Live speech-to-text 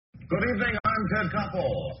Good evening, I'm Ted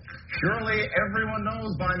Koppel. Surely everyone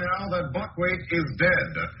knows by now that buckwheat is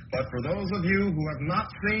dead. But for those of you who have not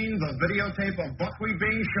seen the videotape of buckwheat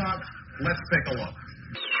being shot, let's take a look.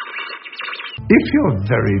 If you're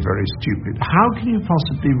very, very stupid, how can you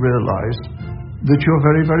possibly realize that you're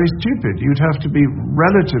very, very stupid? You'd have to be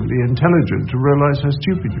relatively intelligent to realize how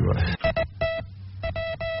stupid you are.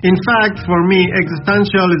 In fact, for me,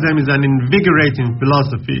 existentialism is an invigorating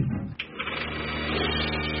philosophy.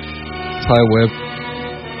 Ty Webb,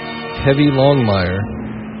 Heavy Longmire,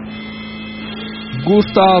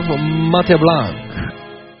 Gustav Mateblanc.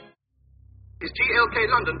 Is GLK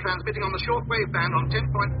London transmitting on the shortwave band on 10.4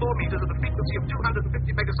 meters at a frequency of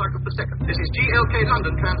 250 megacycles per second. This is GLK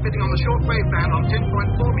London transmitting on the shortwave band on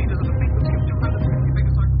 10.4 meters at a frequency of 250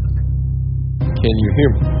 megacycles per second. Can you hear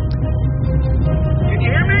me? Can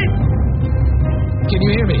you hear me? Can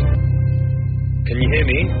you hear me? Can you hear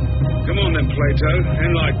me? Come on then, Plato,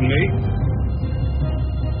 enlighten me.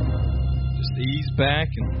 Just ease back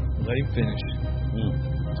and let him finish.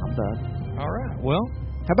 I'm done. All right, well.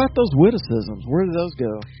 How about those witticisms? Where do those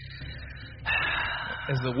go?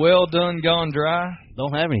 Has the well done gone dry?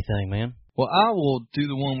 Don't have anything, man. Well, I will do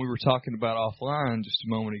the one we were talking about offline just a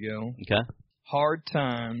moment ago. Okay. Hard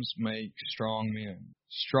times make strong men.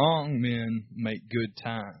 Strong men make good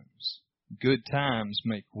times. Good times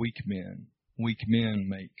make weak men. Weak men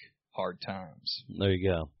make hard times. There you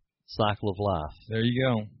go. Cycle of life. There you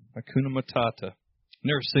go. Hakuna Matata.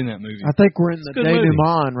 Never seen that movie. I think we're in the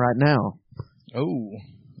denouement right now. Oh,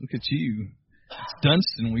 look at you. It's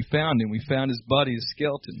Dunstan. We found him. We found his body, his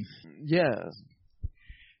skeleton. Yes.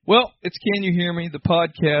 Well, it's Can You Hear Me, the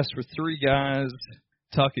podcast where three guys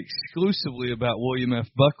talk exclusively about William F.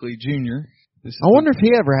 Buckley, Jr. I wonder if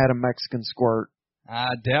he ever had a Mexican squirt. I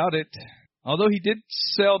doubt it. Although he did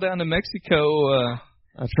sail down to Mexico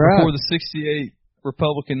That's right. before the 68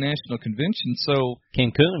 Republican National Convention, so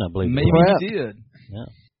Cancun, I believe. Maybe he did. Yeah.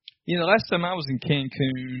 You know, last time I was in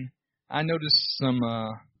Cancun, I noticed some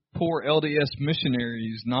poor LDS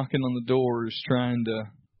missionaries knocking on the doors trying to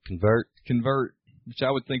convert, which I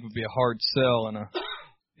would think would be a hard sell in a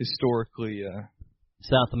historically...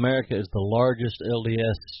 South America is the largest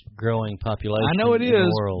LDS growing population I know it in is,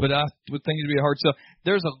 the world. but I would think it would be a hard sell.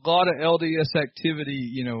 There's a lot of LDS activity,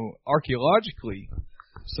 you know, archaeologically,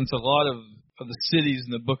 since a lot of the cities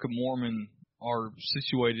in the Book of Mormon are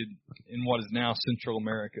situated in what is now Central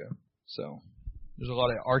America. So there's a lot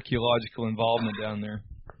of archaeological involvement down there.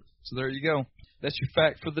 So there you go. That's your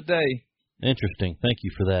fact for the day. Interesting. Thank you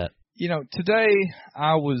for that. You know, today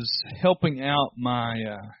I was helping out my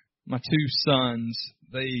two sons.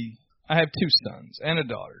 I have two sons and a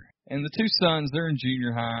daughter. And the two sons, they're in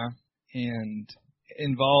junior high and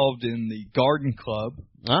involved in the garden club.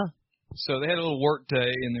 So they had a little work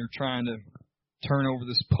day and they're trying to turn over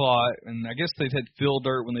this plot. And I guess they'd had fill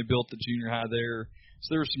dirt when they built the junior high there. So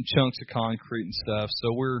there were some chunks of concrete and stuff.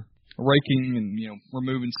 So we're raking and, you know,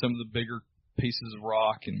 removing some of the bigger pieces of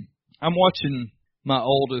rock. And I'm watching my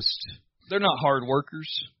oldest. They're not hard workers.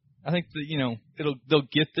 I think that, you know, they'll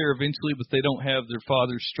get there eventually, but they don't have their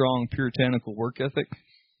father's strong puritanical work ethic.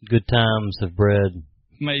 Good times have bred.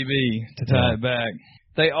 Maybe, to tie it back.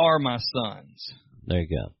 They are my sons. There you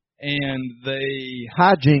go. And they...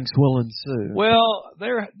 Hijinks will ensue. Well,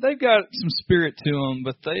 they've got some spirit to them,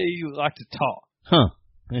 but they like to talk. Huh.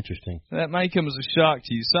 Interesting. That may come as a shock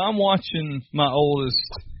to you. So I'm watching my oldest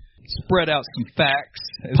spread out some facts.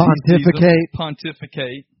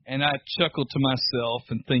 Pontificate. And I chuckle to myself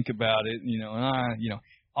and think about it, you know, and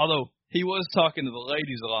although he was talking to the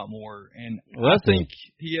ladies a lot more, and I think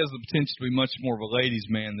he has the potential to be much more of a ladies'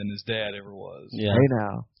 man than his dad ever was. Yeah. Hey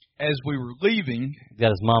now. As we were leaving... Got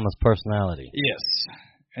his mama's personality. Yes,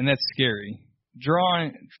 and that's scary.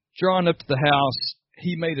 Drawing up to the house,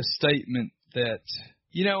 he made a statement that,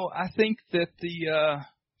 you know, I think that the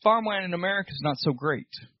farmland in America is not so great.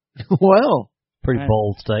 Well. Pretty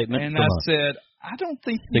bold statement. And I said... I don't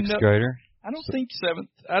think you know. Sixth grader? I don't think seventh.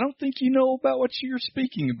 I don't think you know about what you're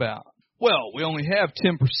speaking about. Well, we only have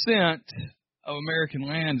 10% of American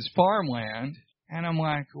land is farmland. And I'm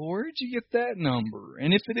like, well, where did you get that number?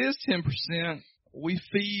 And if it is 10%, we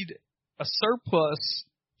feed a surplus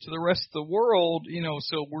to the rest of the world, you know,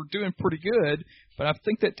 so we're doing pretty good. But I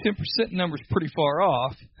think that 10% number is pretty far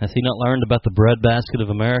off. Has he not learned about the breadbasket of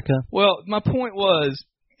America? Well, my point was,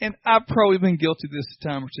 and I've probably been guilty of this a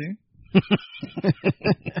time or two.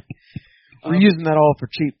 We're using that all for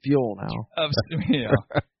cheap fuel now.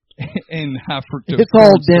 And high fructose. It's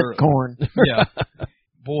all dent corn. Yeah.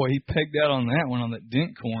 Boy, he pegged out on that one, on that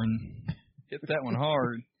dent corn. Hit that one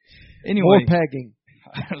hard. Anyway. More pegging.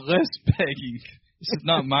 Less pegging. This is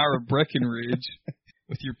not Myra Breckenridge.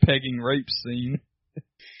 with your pegging rape scene.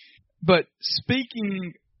 But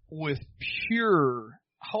speaking with pure,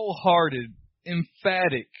 wholehearted,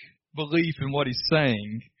 emphatic belief in what he's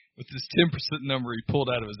saying, with this 10% number he pulled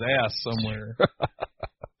out of his ass somewhere,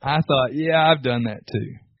 I thought, yeah, I've done that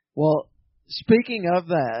too. Well, speaking of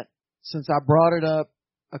that, since I brought it up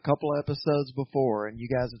a couple episodes before and you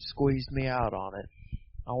guys have squeezed me out on it,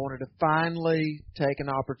 I wanted to finally take an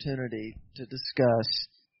opportunity to discuss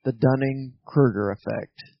the Dunning-Kruger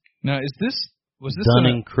Effect. Now, was this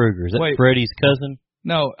Dunning-Kruger? Is that Freddy's cousin?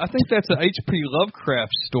 No, I think that's an H.P.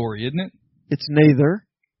 Lovecraft story, isn't it? It's neither,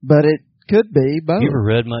 but it could be both. You ever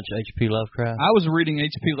read much H.P. Lovecraft? I was reading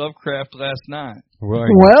H.P. Lovecraft last night.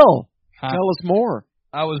 Well, tell us more.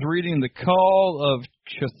 I was reading The Call of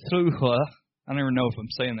Cthulhu. I don't even know if I'm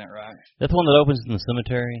saying that right. That's the one that opens in the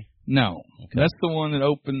cemetery? No. Okay. That's the one that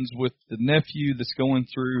opens with the nephew that's going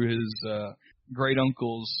through his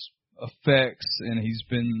great-uncle's effects, and he's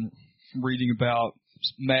been reading about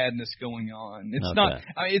madness going on. It's not.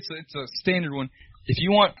 I mean, it's a standard one. If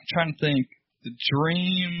you want, I'm trying to think. The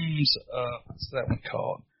Dreams. What's that one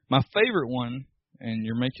called? My favorite one. And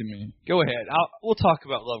you're making me go ahead. We'll talk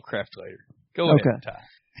about Lovecraft later. Go ahead, Ty.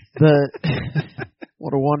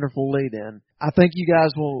 What a wonderful lead-in. I think you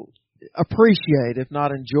guys will appreciate, if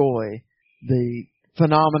not enjoy, the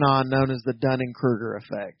phenomenon known as the Dunning-Kruger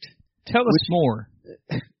Effect. Tell us more.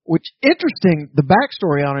 Which, interesting, the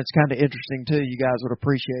backstory on it's kind of interesting, too. You guys would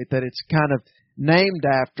appreciate that it's kind of named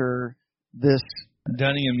after this...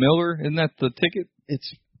 Dunning and Miller, isn't that the ticket?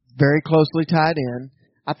 It's very closely tied in.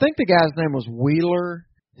 I think the guy's name was Wheeler,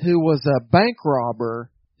 who was a bank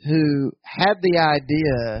robber who had the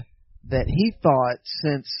idea that he thought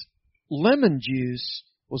since lemon juice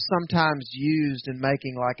was sometimes used in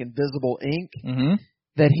making like invisible ink,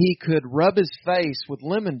 that he could rub his face with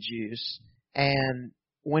lemon juice, and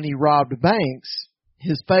when he robbed banks,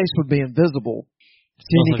 his face would be invisible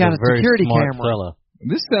to any kind of security camera. Fella.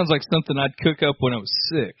 This sounds like something I'd cook up when I was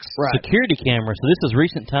 6. Right. Security camera. So this is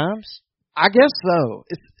recent times? I guess so.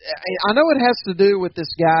 I know it has to do with this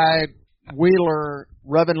guy, Wheeler,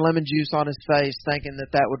 rubbing lemon juice on his face, thinking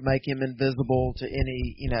that would make him invisible to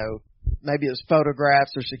any, maybe it was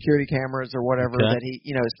photographs or security cameras or whatever, that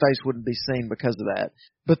his face wouldn't be seen because of that.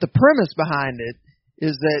 But the premise behind it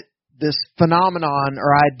is that this phenomenon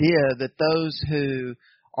or idea that those who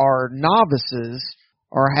are novices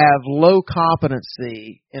or have low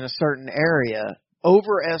competency in a certain area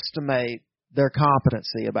overestimate their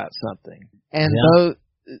competency about something. And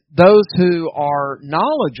those who are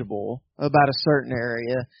knowledgeable about a certain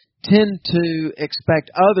area tend to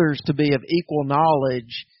expect others to be of equal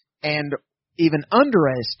knowledge and even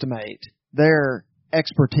underestimate their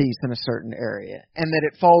expertise in a certain area, and that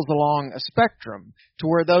it falls along a spectrum to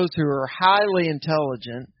where those who are highly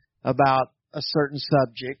intelligent about a certain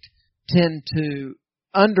subject tend to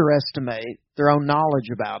underestimate their own knowledge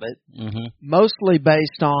about it, mostly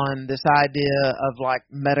based on this idea of like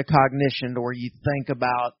metacognition, where you think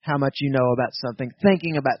about how much you know about something,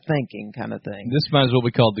 thinking about thinking kind of thing. This might as well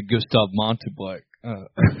be called the Gustav Monteblek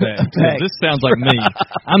effect. This sounds like me.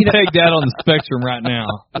 I'm pegged out on the spectrum right now.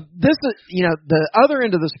 This is, the other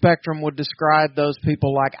end of the spectrum would describe those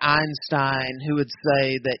people like Einstein, who would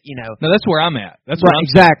say that, No, that's where I'm at. That's right,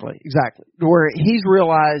 exactly. Where he's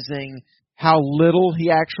realizing how little he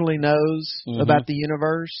actually knows about the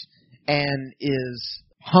universe and is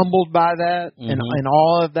humbled by that and in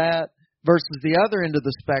awe of that, versus the other end of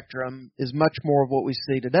the spectrum is much more of what we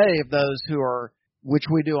see today of those who are, which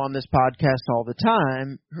we do on this podcast all the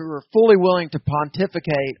time, who are fully willing to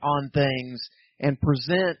pontificate on things and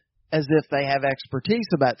present as if they have expertise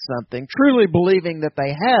about something, truly believing that they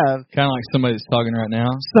have... Kind of like somebody that's talking right now.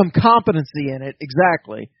 ...some competency in it,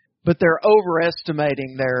 exactly. But they're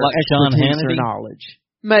overestimating their expertise or knowledge.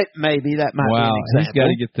 Maybe that might be an example. He's got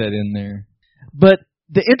to get that in there. But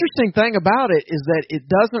the interesting thing about it is that it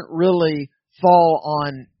doesn't really fall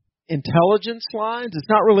on intelligence lines. It's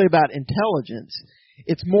not really about intelligence.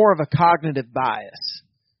 It's more of a cognitive bias.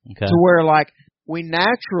 Okay. To where, like, we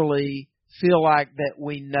naturally feel like that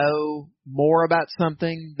we know more about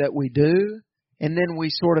something that we do, and then we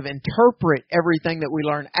sort of interpret everything that we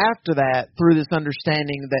learn after that through this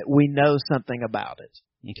understanding that we know something about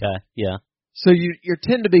it. Okay, yeah. So you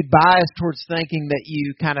tend to be biased towards thinking that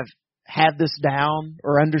you kind of have this down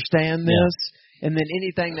or understand this, and then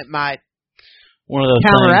anything that might one of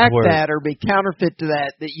those counteract that or be counterfeit to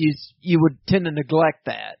that you would tend to neglect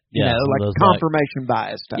that. Like confirmation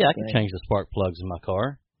bias type thing. I can change the spark plugs in my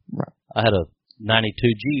car. Right. I had a 92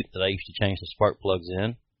 Jeep that I used to change the spark plugs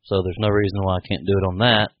in, so there's no reason why I can't do it on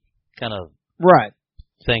that. Kind of right.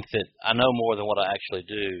 think that I know more than what I actually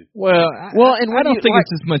do. Well, and I don't think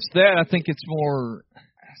it's as much that. I think it's more.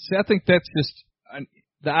 See, I think that's just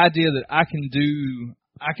the idea that I can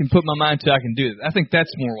put my mind to. I can do it. I think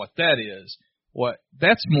that's more what that is. What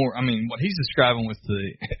he's describing with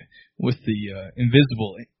the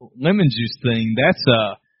invisible lemon juice thing. That's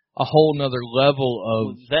a whole nother level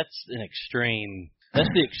of. Well, that's an extreme. That's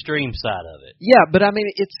the extreme side of it. Yeah, but I mean,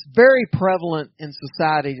 it's very prevalent in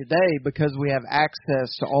society today because we have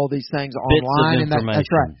access to all these things online. Bits of information. That's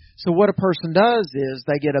right. So what a person does is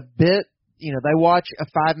they get a bit, they watch a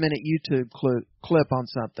 5-minute YouTube clip on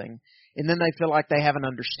something, and then they feel like they have an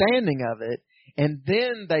understanding of it, and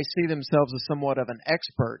then they see themselves as somewhat of an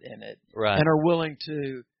expert in it, right, and are willing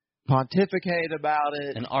to pontificate about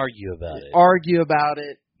it. And argue about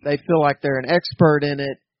it. They feel like they're an expert in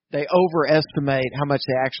it. They overestimate how much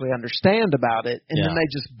they actually understand about it, and then they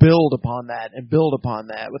just build upon that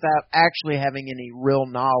without actually having any real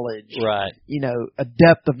knowledge, right? A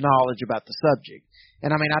depth of knowledge about the subject.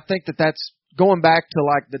 And I mean, I think that's going back to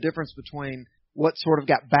like the difference between what sort of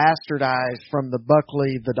got bastardized from the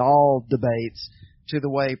Buckley-Vidal debates to the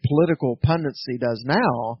way political punditry does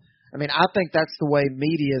now. I mean, I think that's the way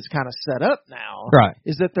media is kind of set up now. Right.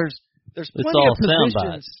 Is that there's plenty of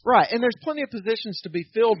positions, right? And there's plenty of positions to be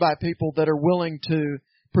filled by people that are willing to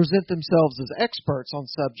present themselves as experts on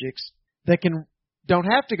subjects that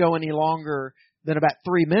don't have to go any longer than about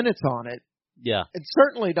 3 minutes on it. Yeah. And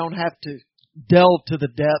certainly don't have to delve to the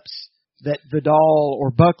depths that Vidal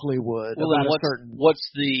or Buckley would about a certain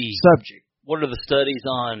subject. What are the studies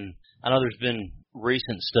on? I know there's been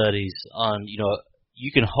recent studies on,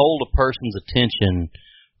 you can hold a person's attention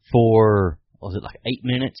for, was it like 8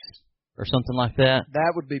 minutes? Or something like that.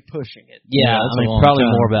 That would be pushing it. Yeah, I mean, probably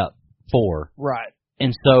more about 4. Right.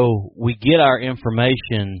 And so we get our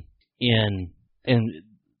information in, and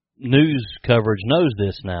news coverage knows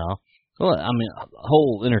this now. Well, I mean, the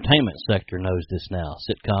whole entertainment sector knows this now.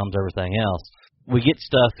 Sitcoms, everything else. We get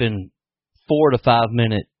stuff in 4 to 5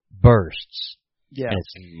 minute bursts. Yeah. And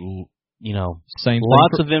it's, same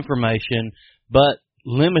lots of information, but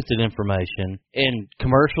limited information. And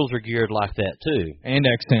commercials are geared like that too. And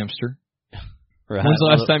X-Hamster. Right. When's the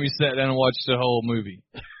last time you sat down and watched the whole movie?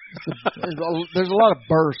 There's a lot of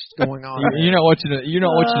bursts going on. You're not watching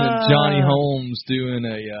a Johnny Holmes doing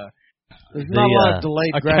there's not a lot of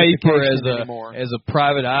delayed gratification anymore. As a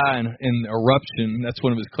private eye in Eruption. That's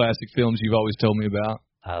one of his classic films you've always told me about.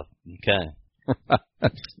 Okay.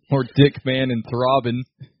 Or Dick Van and Throbbing.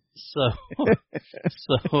 So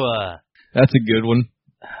that's a good one.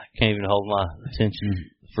 I can't even hold my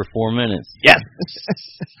attention for 4 minutes. Yes.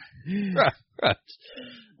 Right.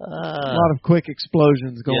 A lot of quick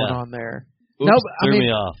explosions going on there. Oops, threw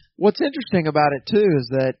me off. What's interesting about it too is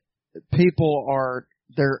that people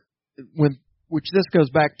which this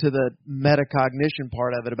goes back to the metacognition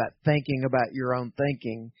part of it about thinking about your own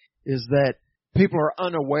thinking, is that people are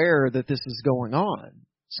unaware that this is going on.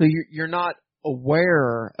 So you're not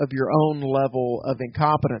aware of your own level of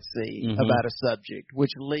incompetency about a subject,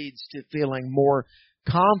 which leads to feeling more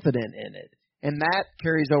confident in it. And that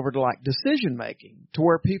carries over to like decision making, to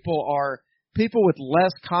where people with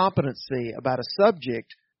less competency about a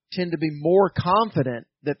subject tend to be more confident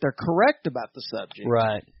that they're correct about the subject.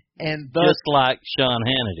 Right. And just like Sean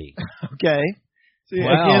Hannity. Okay. See,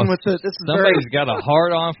 wow. Again, somebody's got a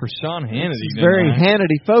hard on for Sean Hannity. It's very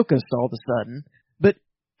Hannity focused all of a sudden. But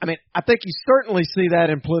I mean, I think you certainly see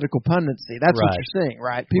that in political punditry. That's what you're seeing,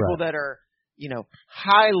 right? People that are,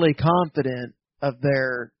 highly confident of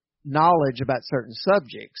their knowledge about certain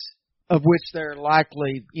subjects, of which they're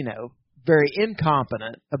likely, very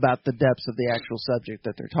incompetent about the depths of the actual subject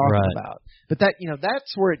that they're talking about. But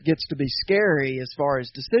that's where it gets to be scary as far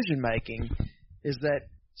as decision making, is that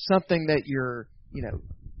something that you're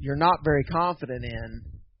not very confident in,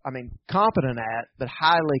 competent at, but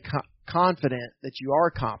highly confident that you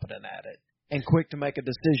are competent at it, and quick to make a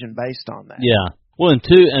decision based on that. Yeah. Well,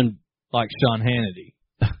 and like Sean Hannity.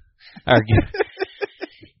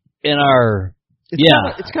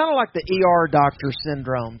 It's kind of like the ER doctor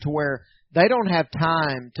syndrome, to where they don't have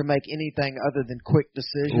time to make anything other than quick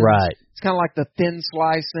decisions. Right. It's kind of like the thin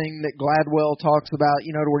slicing that Gladwell talks about,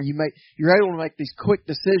 to where you're able to make these quick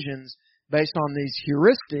decisions based on these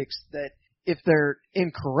heuristics that, if they're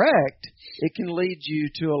incorrect, it can lead you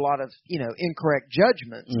to a lot of, incorrect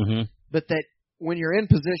judgments. Mm-hmm. But that when you're in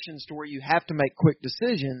positions to where you have to make quick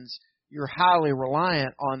decisions, you're highly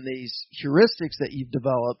reliant on these heuristics that you've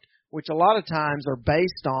developed, which a lot of times are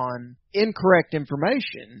based on incorrect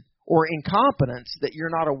information or incompetence that you're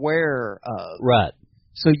not aware of. Right.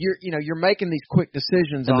 So you're making these quick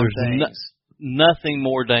decisions on things. Nothing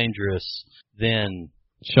more dangerous than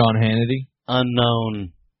Sean Hannity.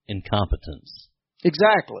 Unknown incompetence.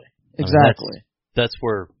 Exactly. I mean, that's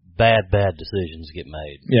where bad decisions get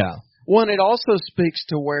made. Yeah. Well, and it also speaks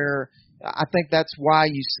to where I think that's why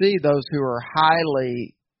you see those who are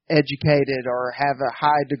highly educated or have a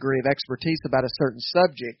high degree of expertise about a certain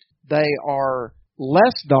subject, they are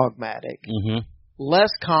less dogmatic,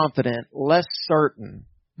 less confident, less certain,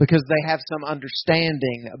 because they have some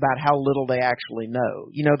understanding about how little they actually know.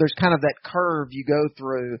 You know, there's kind of that curve you go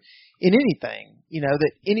through in anything, you know,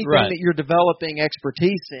 that anything that you're developing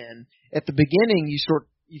expertise in, at the beginning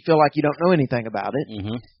you feel like you don't know anything about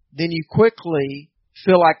it. Then you quickly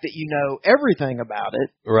feel like that you know everything about it.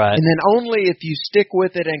 Right. And then only if you stick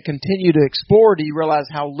with it and continue to explore do you realize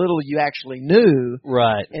how little you actually knew.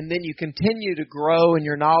 Right. And then you continue to grow in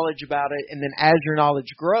your knowledge about it, and then as your knowledge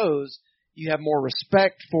grows, you have more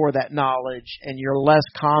respect for that knowledge, and you're less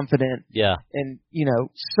confident and, you know,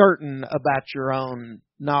 certain about your own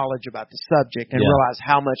knowledge about the subject, and realize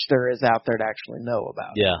how much there is out there to actually know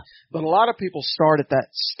about it. But a lot of people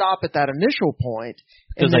stop at that initial point.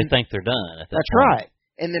 Because they think they're done at that That's point. right.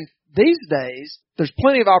 And then these days, there's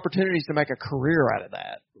plenty of opportunities to make a career out of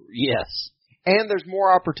that. Yes. And there's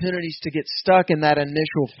more opportunities to get stuck in that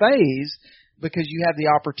initial phase, because you have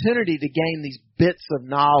the opportunity to gain these bits of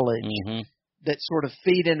knowledge that sort of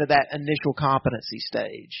feed into that initial competency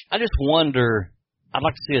stage. I just wonder, I'd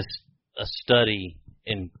like to see a study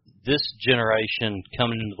in this generation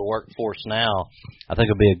coming into the workforce now. I think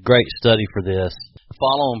it'll be a great study for this.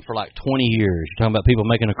 Follow them for like 20 years. You're talking about people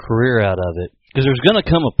making a career out of it. Because there's going to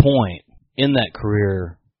come a point in that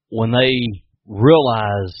career when they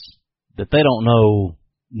realize that they don't know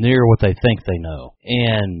near what they think they know.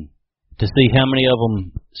 And to see how many of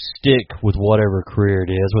them stick with whatever career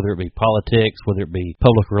it is, whether it be politics, whether it be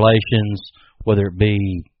public relations, whether it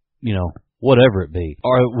be, you know, whatever it be.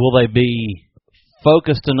 Or will they be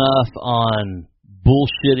focused enough on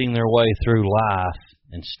bullshitting their way through life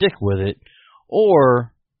and stick with it,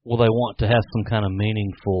 or will they want to have some kind of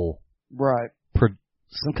meaningful,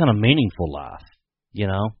 some kind of meaningful life, you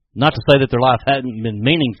know? Not to say that their life hadn't been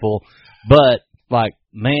meaningful, but like,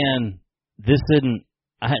 man, this isn't,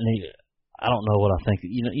 I don't know what I think.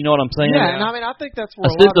 You know what I'm saying? Yeah, and I mean, I think that's where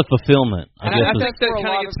a sense of fulfillment. I think that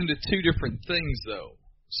kind of gets into two different things, though.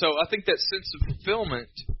 So I think that sense of fulfillment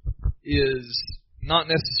is not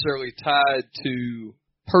necessarily tied to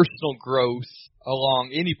personal growth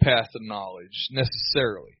along any path of knowledge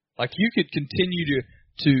necessarily. Like, you could continue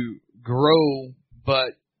to grow,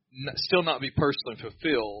 but still not be personally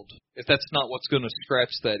fulfilled if that's not what's going to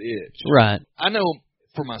scratch that itch. Right. I know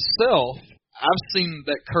for myself, I've seen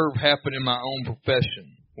that curve happen in my own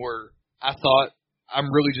profession, where I thought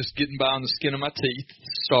I'm really just getting by on the skin of my teeth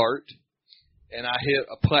to start, and I hit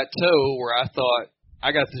a plateau where I thought,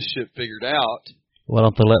 I got this shit figured out. Why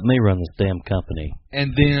don't they let me run this damn company?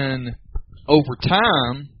 And then over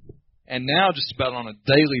time, and now just about on a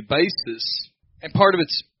daily basis, and part of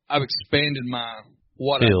it's I've expanded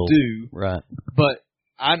what Field. I do, right? But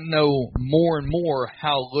I know more and more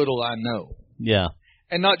how little I know. Yeah.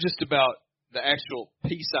 And not just about the actual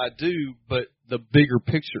piece I do, but the bigger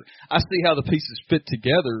picture. I see how the pieces fit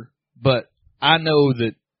together, but I know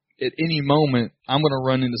that at any moment I'm going to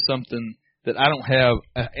run into something that I don't have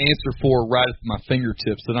an answer for right at my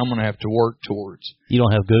fingertips that I'm going to have to work towards. You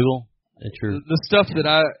don't have Google? The stuff that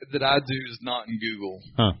I do is not in Google.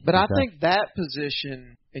 Huh. But I think that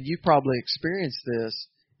position, and you probably experienced this,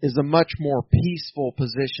 is a much more peaceful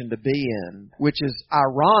position to be in, which is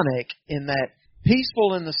ironic in that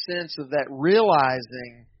peaceful in the sense of that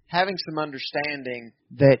realizing, having some understanding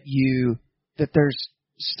that there's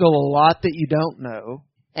still a lot that you don't know,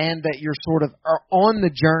 and that you're sort of are on the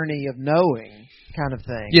journey of knowing kind of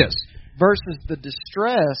thing. Yes. Versus the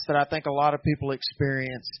distress that I think a lot of people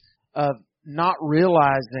experience of not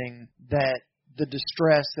realizing that the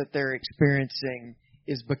distress that they're experiencing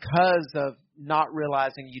is because of not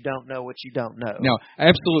realizing you don't know what you don't know. No,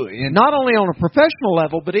 absolutely. And not only on a professional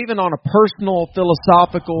level, but even on a personal,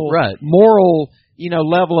 philosophical, right. moral,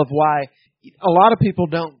 level of why a lot of people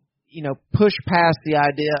don't, push past the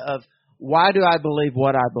idea of why do I believe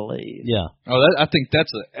what I believe? Yeah. Oh, I think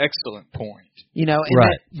that's an excellent point.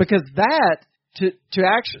 Right. Because that to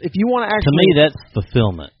actually, if you want to actually, to me, that's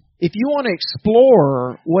fulfillment. If you want to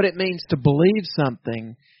explore what it means to believe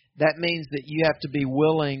something, that means that you have to be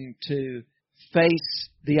willing to face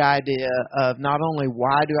the idea of not only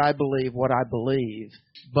why do I believe what I believe,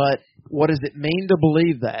 but what does it mean to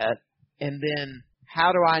believe that, and then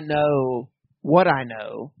how do I know what I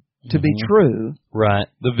know to be true. Right.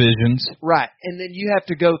 The visions. Right. And then you have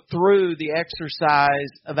to go through the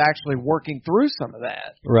exercise of actually working through some of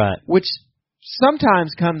that. Right. Which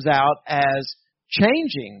sometimes comes out as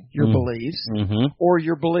changing your beliefs or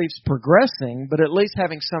your beliefs progressing, but at least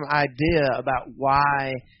having some idea about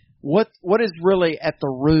why, what is really at the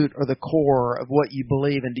root or the core of what you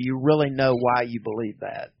believe, and do you really know why you believe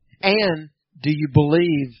that? And do you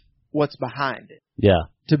believe what's behind it? Yeah.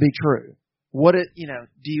 To be true. What is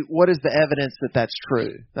the evidence that that's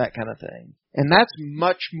true? That kind of thing. And that's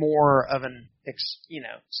much more of an,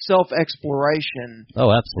 self-exploration.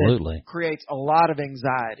 Oh, absolutely. That creates a lot of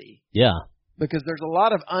anxiety. Yeah. Because there's a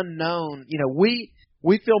lot of unknown, we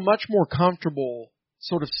feel much more comfortable,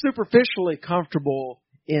 sort of superficially comfortable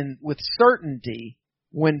with certainty,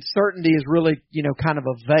 when certainty is really, kind of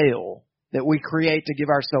a veil that we create to give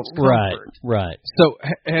ourselves comfort. Right. So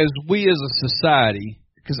as we as a society,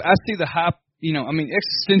 because I see the hype,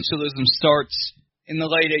 existentialism starts in the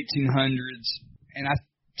late 1800s, and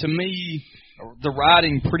to me, the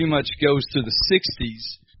writing pretty much goes to the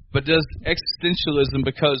 60s. But does existentialism,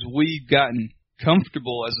 because we've gotten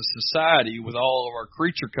comfortable as a society with all of our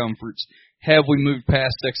creature comforts, have we moved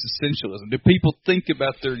past existentialism? Do people think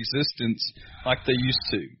about their existence like they used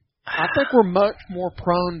to? I think we're much more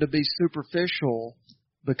prone to be superficial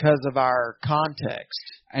because of our context.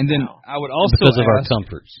 And then I would also because of our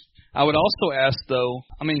comforts. I would also ask, though,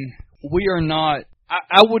 we are not,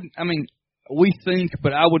 we think,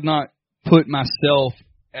 but I would not put myself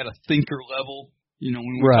at a thinker level, when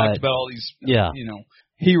we talked about all these,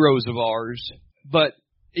 heroes of ours. But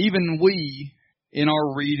even we, in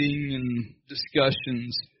our reading and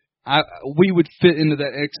discussions, we would fit into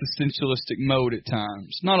that existentialistic mode at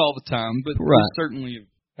times. Not all the time, but we certainly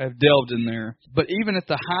have delved in there. But even at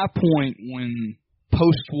the high point when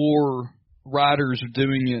post-war writers are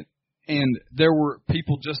doing it, and there were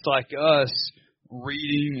people just like us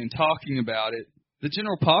reading and talking about it, the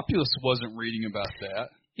general populace wasn't reading about that.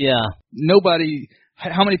 Yeah. Nobody,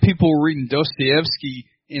 how many people were reading Dostoevsky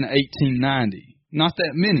in 1890? Not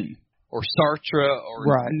that many. Or Sartre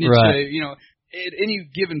or Nietzsche, at any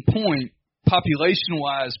given point,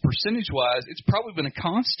 population-wise, percentage-wise, it's probably been a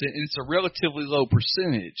constant, and it's a relatively low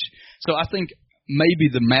percentage. So I think maybe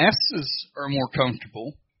the masses are more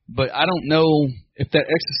comfortable, but I don't know if that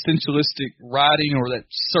existentialistic writing or that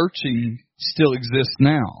searching still exists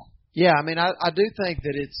now. Yeah, I do think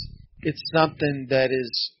that it's something that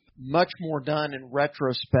is much more done in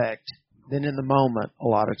retrospect than in the moment a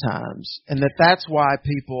lot of times. And that's why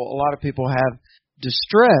a lot of people have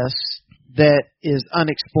distress that is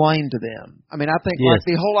unexplained to them. I think like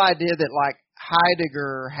the whole idea that like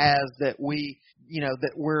Heidegger has that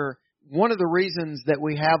that we're one of the reasons that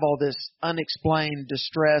we have all this unexplained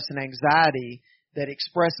distress and anxiety that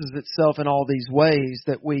expresses itself in all these ways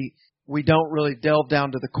that we don't really delve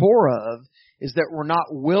down to the core of is that we're not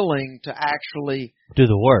willing to actually do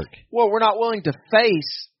the work. Well, we're not willing to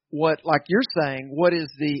face what, like you're saying, what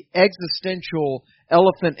is the existential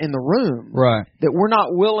elephant in the room. Right. That we're not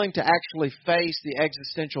willing to actually face the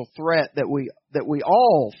existential threat that we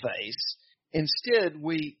all face. Instead,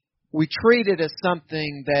 we treat it as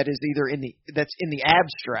something that is either that's in the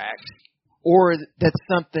abstract, or that's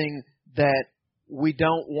something that we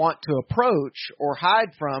don't want to approach or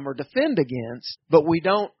hide from or defend against, but we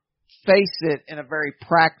don't face it in a very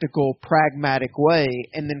practical, pragmatic way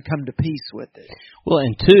and then come to peace with it. Well,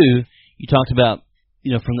 and two, you talked about,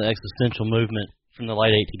 from the existential movement from the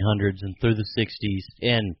late 1800s and through the 60s,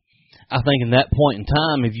 and I think in that point in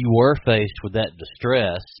time, if you were faced with that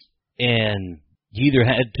distress and you either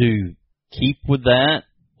had to keep with that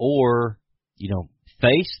or,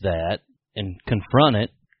 face that and confront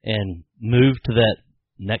it and move to that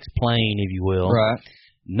next plane, if you will. Right.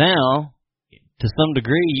 Now, to some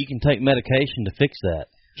degree, you can take medication to fix that.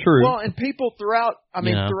 True. Well, and people throughout,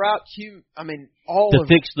 all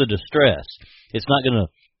fix the distress. It's not going to,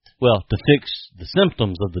 to fix the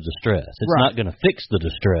symptoms of the distress. It's not going to fix the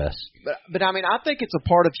distress. But I think it's a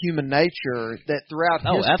part of human nature that throughout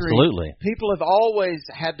history, absolutely, people have always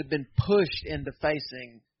had to been pushed into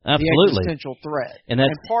facing the existential threat. And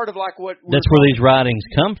that's part of like what that's where these writings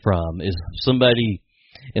come from, is somebody,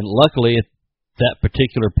 and luckily at that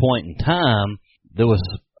particular point in time, there was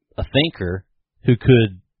a thinker who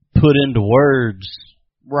could put into words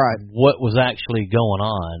what was actually going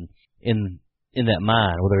on in that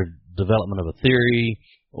mind, whether development of a theory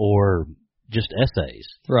or just essays.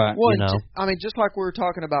 Right. Well, just like we were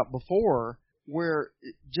talking about before, we're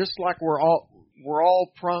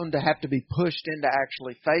all prone to have to be pushed into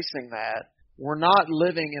actually facing that. We're not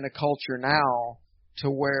living in a culture now to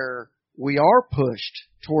where we are pushed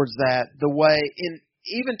towards that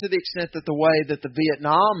even to the extent that the way that the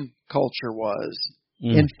Vietnam culture was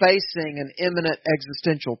in facing an imminent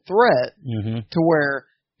existential threat, to where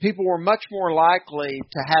people were much more likely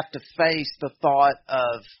to have to face the thought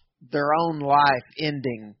of their own life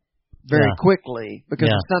ending very quickly because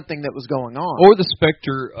of something that was going on, or the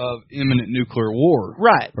specter of imminent nuclear war.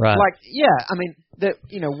 Right. Like, I mean, that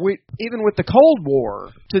we even with the Cold War,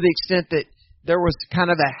 to the extent that there was kind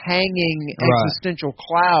of a hanging existential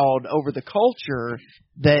cloud over the culture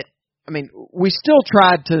that, I mean, we still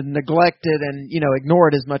tried to neglect it and ignore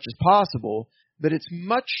it as much as possible, but it's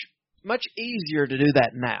much easier to do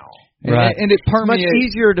that now. Right. And it permeated, much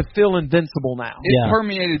easier to feel invincible now. It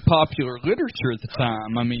permeated popular literature at the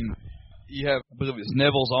time. I mean, you have, I believe it's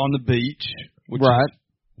Neville's On the Beach, which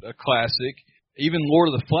is a classic. Even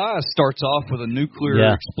Lord of the Flies starts off with a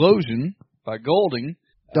nuclear explosion by Golding.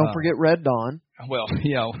 Don't forget Red Dawn. Well,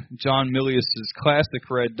 John Milius's classic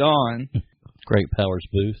Red Dawn. Great Powers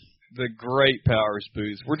Booth. The Great Powers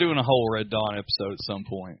Booth. We're doing a whole Red Dawn episode at some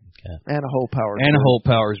point. Okay. And a whole Powers Booth. A whole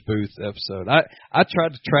Powers Booth episode. I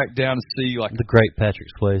tried to track down to see the Great Patrick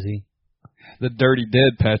Swayze. The Dirty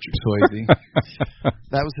Dead Patrick Swayze.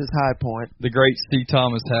 That was his high point. The great C.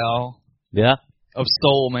 Thomas Howell. Yeah. Of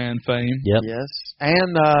Soul Man fame. Yep. Yes.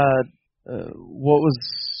 And what was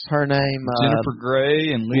her name? Jennifer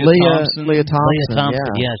Grey and Leah Thompson. Leah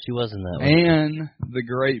Thompson. Yeah, she was in that one. And the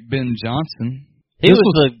great Ben Johnson. He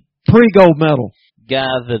was a pre-gold medal guy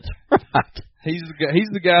that's He's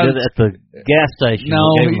the guy at the gas station.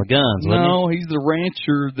 No, gave him the guns. No, he's the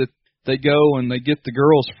rancher that they go and they get the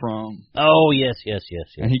girls from. Oh yes.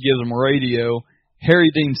 And he gives them a radio.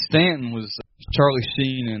 Harry Dean Stanton was Charlie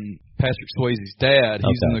Sheen and Patrick Swayze's dad.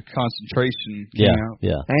 He's in the concentration camp.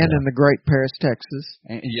 Yeah. And in the Great Paris, Texas.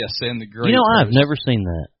 And the Great. I've never seen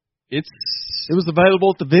that. It was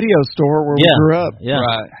available at the video store where we grew up. Yeah.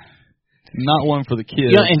 Right. Not one for the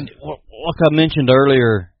kids. Yeah, and like I mentioned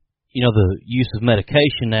earlier, the use of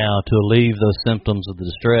medication now to alleviate those symptoms of the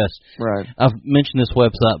distress. Right. I've mentioned this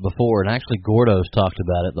website before, and actually Gordo's talked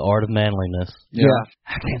about it, The Art of Manliness. Yeah.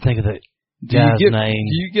 I can't think of the guy's name.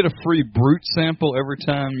 Do you get a free brute sample every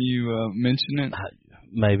time you mention it?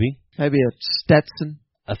 Maybe. Maybe a Stetson.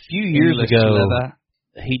 A few years ago,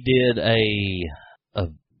 he did a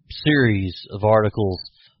series of articles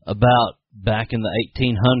about back in the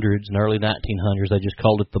 1800s and early 1900s. They just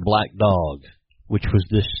called it the Black Dog, which was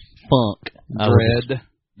this funk. Dread.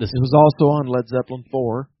 It was also on Led Zeppelin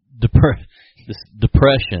 4. This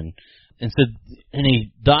depression. And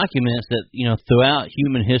he documents that, throughout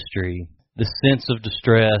human history, this sense of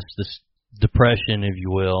distress, this depression, if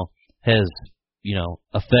you will, has,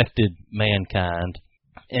 affected mankind.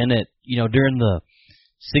 And during the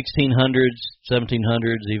 1600s,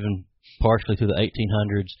 1700s, even partially through the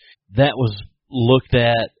 1800s, that was looked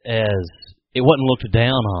at as, it wasn't looked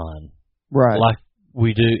down on. Right. Like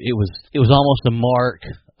we do. It was almost a mark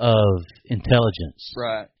of intelligence.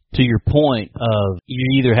 Right. To your point of,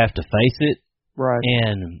 you either have to face it, right,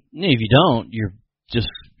 and if you don't, you're just,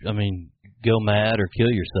 go mad or kill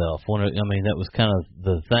yourself. That was kind of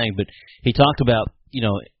the thing. But he talked about,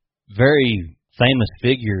 very famous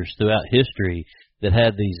figures throughout history that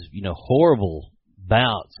had these, horrible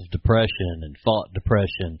bouts of depression and fought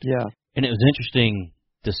depression. Yeah. And it was interesting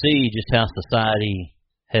to see just how society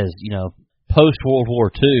has, post World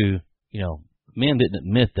War II, men didn't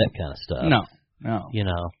admit that kind of stuff. No.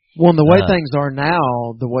 Well, and the way things are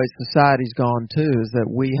now, the way society's gone too, is that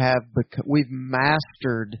we've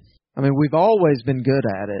mastered. We've always been good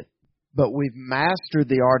at it, but we've mastered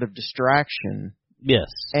the art of distraction.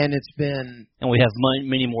 Yes. And it's been. And we have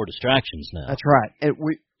many more distractions now. That's right.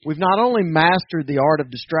 We've not only mastered the art of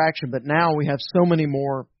distraction, but now we have so many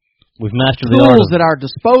more. We've mastered tools the art at our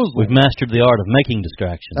disposal. We've mastered the art of making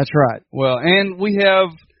distractions. That's right. Well, and we have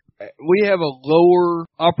a lower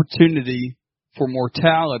opportunity for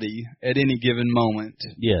mortality at any given moment.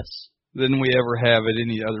 Yes. Than we ever have at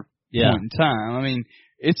any other point in time.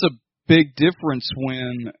 It's a big difference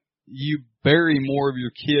when you bury more of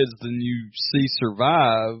your kids than you see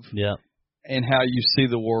survive. Yeah. And how you see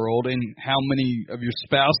the world, and how many of your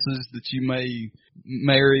spouses that you may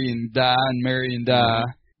marry and die,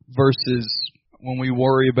 versus when we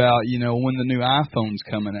worry about, when the new iPhone's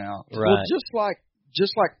coming out. Right. Well,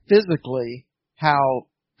 just like physically, how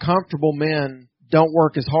comfortable men don't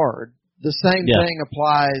work as hard. The same thing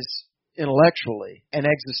applies intellectually and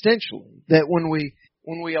existentially. That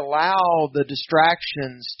when we allow the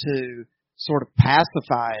distractions to sort of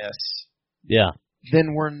pacify us,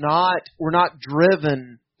 then we're not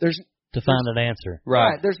driven. To find an answer.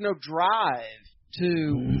 Right. There's no drive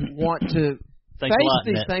to want to face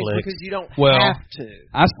these things because you don't have to.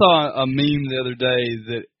 I saw a meme the other day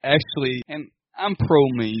that actually, and I'm pro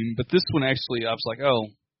meme, but this one actually, I was like, oh,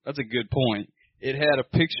 that's a good point. It had a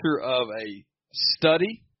picture of a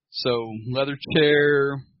study So leather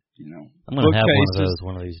chair, I'm going to have one of bookcases, those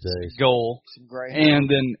one of these days. goal. Some gray. And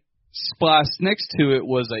then spliced next to it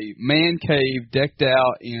was a man cave decked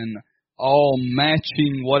out in all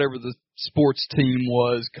matching whatever the sports team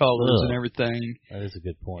was, colors and everything. That is a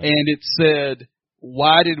good point. And it said,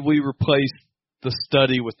 why did we replace the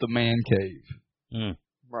study with the man cave?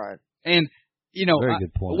 Right. And, Very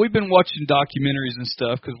good point. we've been watching documentaries and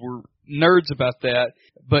stuff because we're nerds about that,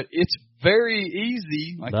 but it's very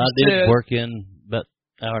easy, like I you did said, work in about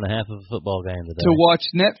an hour and a half of a football game today. to watch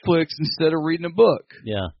Netflix instead of reading a book.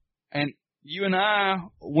 Yeah. And you and I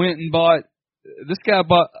went and this guy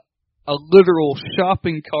bought a literal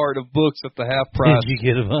shopping cart of books at the half price Did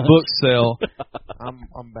you get a bunch? book sale.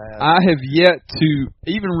 I'm bad. I have yet to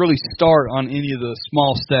even really start on any of the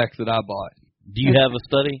small stack that I bought. Do you have a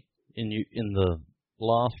study in the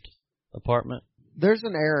loft apartment? There's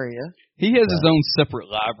an area. He has his own separate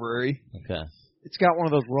library. Okay. It's got one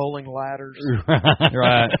of those rolling ladders.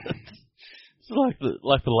 Right. It's like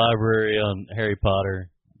the library on Harry Potter.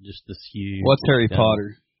 Just this huge. What's Harry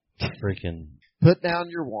Potter? Freaking. Put down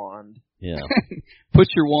your wand. Yeah. Put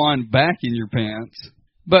your wand back in your pants.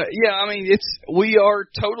 But yeah, I mean, we are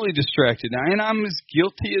totally distracted now, and I'm as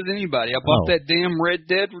guilty as anybody. I bought that damn Red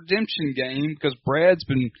Dead Redemption game because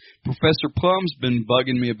Professor Plum's been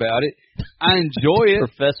bugging me about it. I enjoy it.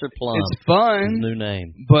 Professor Plum. It's fun. New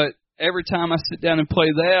name. But every time I sit down and play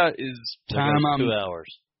that is time I'm 2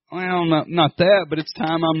 hours. Well, not that, but it's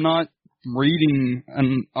time I'm not reading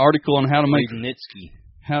an article on how to make Nitsky.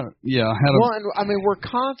 Well, and I mean, we're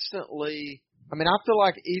constantly. I mean, I feel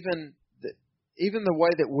like even the way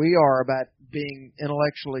that we are about being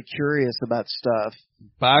intellectually curious about stuff.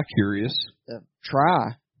 Bi-curious.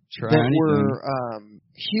 Try that anything. We're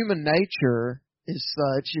human nature is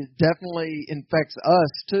such, it definitely infects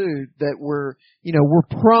us too, that we're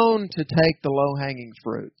prone to take the low-hanging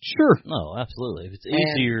fruit. Sure. No, absolutely. If it's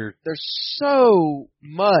And easier. there's so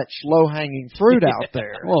much low-hanging fruit out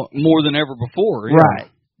there. Well, more than ever before. Yeah. Right.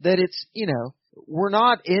 That it's, we're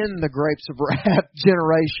not in the grapes of wrath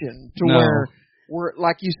generation to where we're,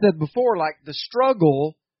 like you said before, like the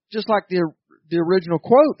struggle, just like the original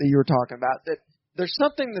quote that you were talking about, that there's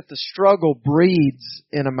something that the struggle breeds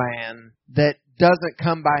in a man that doesn't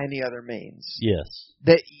come by any other means. Yes.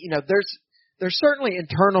 That, there's certainly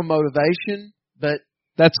internal motivation, but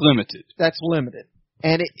that's limited. That's limited.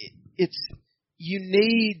 And it's you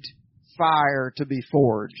need fire to be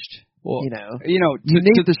forged. Well, you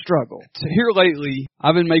need the struggle. Here lately,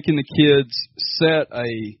 I've been making the kids set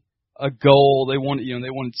a goal. They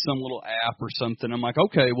wanted some little app or something. I'm like,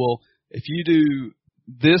 okay, well, if you do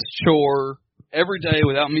this chore every day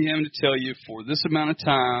without me having to tell you for this amount of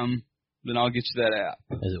time, then I'll get you that app.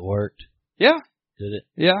 Has it worked? Yeah. Did it?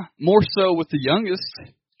 Yeah. More so with the youngest.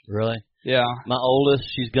 Really? Yeah. My oldest,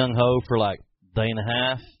 she's gung-ho for like a day and a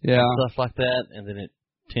half. Yeah. Stuff like that, and then it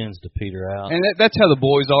tends to peter out. And that's how the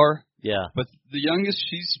boys are. Yeah. But the youngest,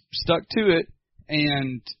 she's stuck to it,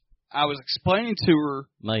 and I was explaining to her.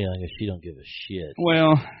 My youngest, she don't give a shit.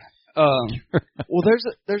 Well, well,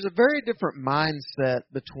 there's a very different mindset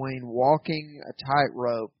between walking a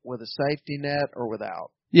tightrope with a safety net or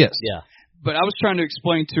without. Yes. Yeah. But I was trying to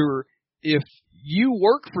explain to her, if you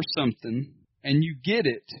work for something and you get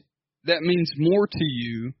it, that means more to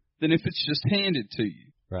you than if it's just handed to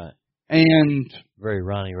you. Right. And very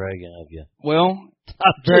Ronnie Reagan of you. Well,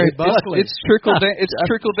 very Buckley. It's trickled down. It's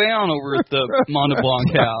trickled down over at the Mont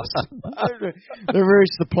Blanc house. They're very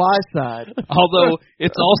supply side. Although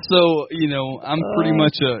it's also, I'm pretty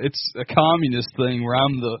much it's a communist thing where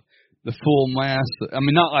I'm the full mass. I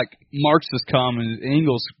mean, not like Marxist communist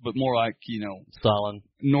Engels, but more like Stalin,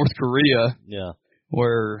 North Korea. Yeah.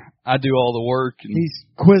 Where I do all the work. And he's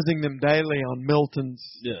quizzing them daily on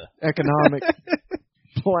Milton's economic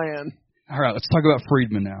plan. All right, let's talk about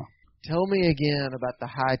Friedman now. Tell me again about the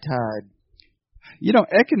high tide.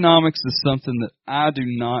 Economics is something that I do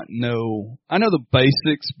not know. I know the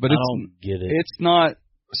basics, but I don't get it. It's not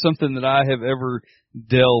something that I have ever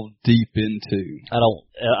delved deep into. I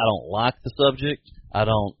don't like the subject. I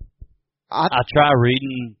try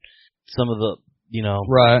reading some of the,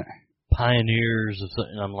 right, pioneers of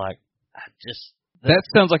something. I'm like, that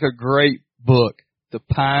sounds like a great book. The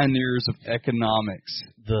Pioneers of Economics.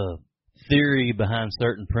 The theory behind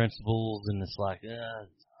certain principles, and it's like,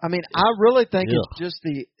 I mean, I really think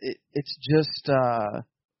it's just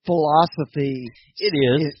philosophy. It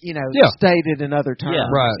is, stated in other terms. Yeah,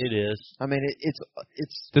 right. It is. I mean,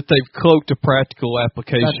 it's that they've cloaked a practical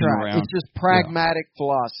application that's right. around. It's just pragmatic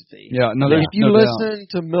philosophy. Yeah, no, if you listen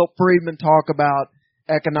to Milt Friedman talk about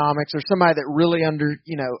economics, or somebody that really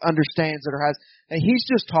understands it or has, and he's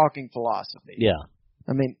just talking philosophy. Yeah.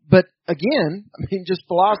 I mean, but again, just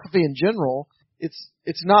philosophy in general,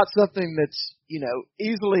 it's not something that's,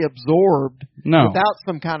 easily absorbed without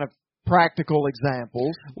some kind of practical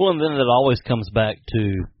examples. Well, and then it always comes back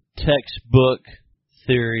to textbook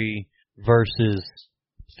theory versus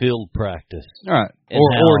field practice. Right.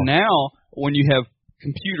 Or now, when you have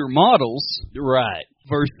computer models, right,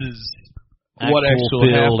 versus actual what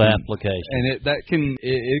actually field happened. application, and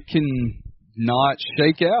it can not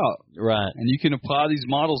shake out. Right. And you can apply these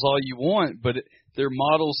models all you want, but they're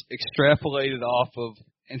models extrapolated off of,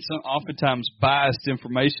 and oftentimes biased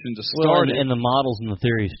information to start it. And the models and the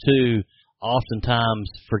theories too oftentimes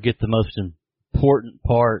forget the most important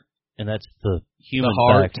part, and that's the human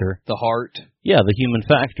factor. The heart. Yeah, the human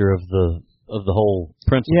factor of the whole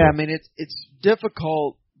principle. Yeah, it's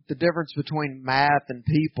difficult. The difference between math and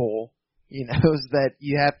people, is that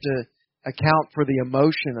you have to account for the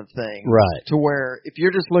emotion of things. Right. To where if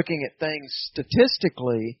you're just looking at things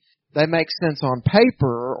statistically, they make sense on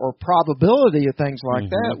paper, or probability of things like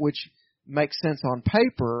that, which makes sense on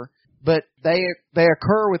paper, but they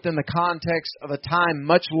occur within the context of a time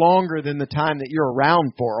much longer than the time that you're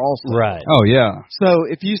around for also. Right. Oh, yeah. So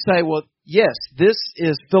if you say, well, yes, this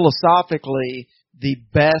is philosophically the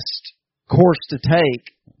best course to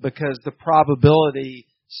take because the probability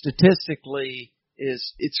statistically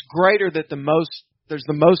it's greater that there's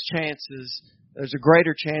the most chances, there's a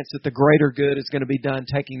greater chance that the greater good is going to be done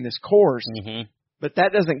taking this course. Mm-hmm. But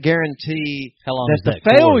that doesn't guarantee How long that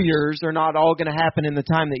the failures are not all going to happen in the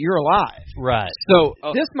time that you're alive. Right. So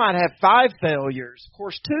this might have 5 failures.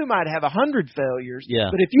 Course 2 might have 100 failures.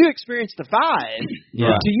 Yeah. But if you experience the 5, yeah.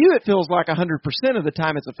 to you it feels like 100% of the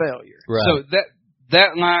time it's a failure. Right. So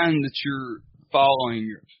that line that you're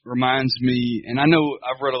following reminds me, and I know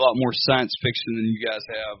I've read a lot more science fiction than you guys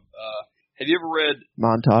have. Have you ever read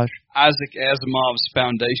Montage? Isaac Asimov's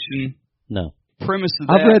Foundation? No. Premise of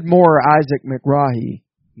that, I've read more Isaac McRae.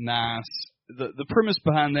 Nice. The premise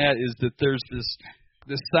behind that is that there's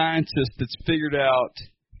this scientist that's figured out,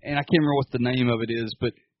 and I can't remember what the name of it is,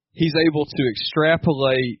 but he's able to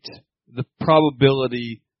extrapolate the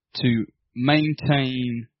probability to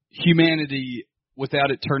maintain humanity without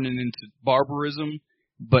it turning into barbarism.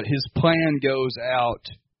 But his plan goes out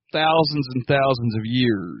thousands and thousands of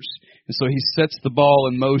years. And so he sets the ball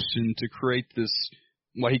in motion to create this,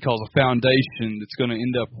 what he calls a foundation that's going to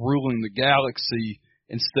end up ruling the galaxy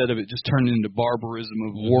instead of it just turning into barbarism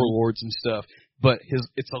of warlords and stuff. But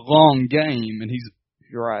it's a long game, and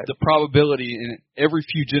You're right. The probability in every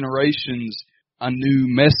few generations a new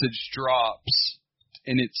message drops,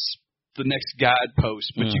 and it's the next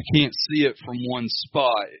guidepost, but you can't see it from one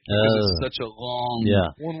spot because it's such a long.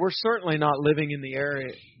 Yeah. Well, we're certainly not living in the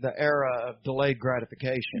era of delayed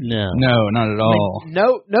gratification. No, not at all.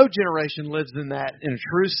 No generation lives in that in a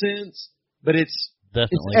true sense, but it's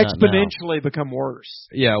exponentially become worse.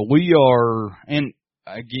 Yeah, we are, and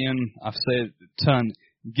again, I've said a ton,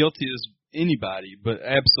 guilty as anybody, but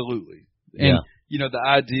absolutely. And the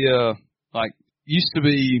idea, like, used to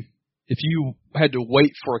be, if you had to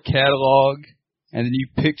wait for a catalog, and then you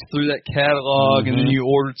picked through that catalog, and then you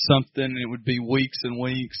ordered something, and it would be weeks and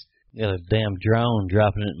weeks. Got a damn drone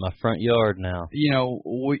dropping it in my front yard now.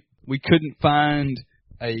 We couldn't find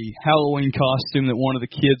a Halloween costume that one of the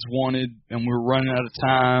kids wanted, and we were running out of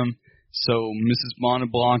time, so Mrs.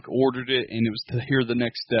 Montblanc ordered it, and it was here the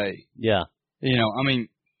next day. Yeah.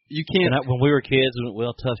 You can't. When we were kids,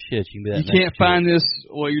 well, tough shit. You can be that. You can't find this.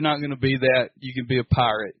 Well, you're not going to be that. You can be a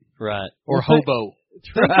pirate. Right. Or hobo.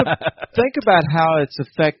 Think about how it's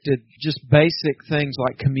affected just basic things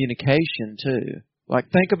like communication, too.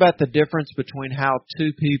 Like, think about the difference between how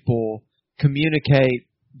two people communicate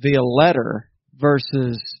via letter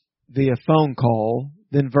versus via phone call,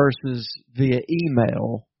 then versus via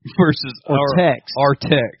email. Versus text. Our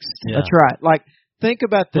text. Yeah. That's right. Like, think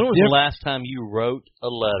about when was the last time you wrote a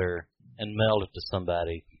letter and mailed it to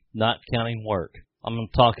somebody, not counting work? I'm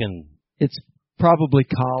talking... It's probably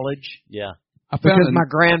college. Yeah. Because my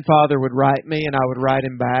grandfather would write me and I would write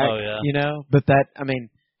him back. Oh, yeah. But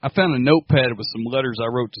I found a notepad with some letters I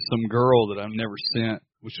wrote to some girl that I've never sent,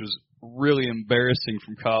 which was really embarrassing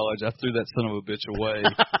from college. I threw that son of a bitch away.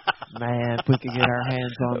 Man, if we could get our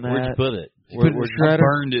hands on that. Where'd you put it? I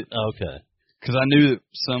burned it. Oh, okay. Because I knew that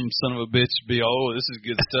some son of a bitch would be, oh, this is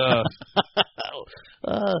good stuff.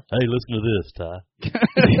 Hey, listen to this, Ty.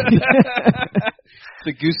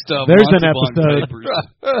 The Gustav There's an Montalban episode.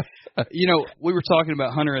 Papers. We were talking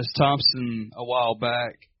about Hunter S. Thompson a while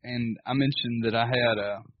back, and I mentioned that I had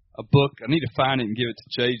a book. I need to find it and give it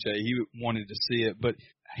to JJ. He wanted to see it, but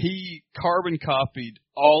he carbon copied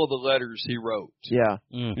all of the letters he wrote. Yeah.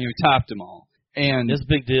 He typed them all. And it's a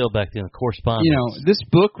big deal back then, correspondence. You know, this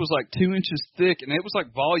book was like 2 inches thick, and it was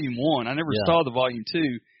like volume 1. I never saw the volume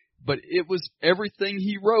 2, but it was everything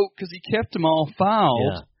he wrote because he kept them all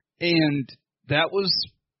filed, and that was,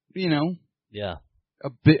 you know, a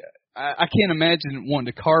bit. I can't imagine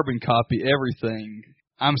wanting to carbon copy everything.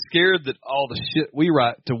 I'm scared that all the shit we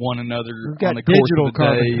write to one another on the course of the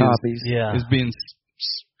day is being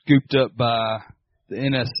scooped up by the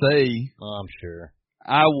NSA. Oh, I'm sure.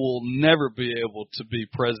 I will never be able to be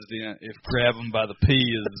president if grabbing by the P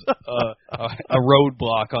is a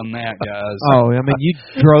roadblock on that, guys. Oh, I mean, you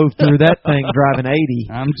drove through that thing driving 80.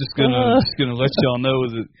 I'm just gonna let y'all know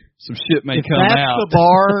that some shit may come out. If out. that's the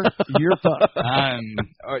bar, you're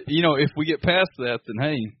fucked. You know, if we get past that, then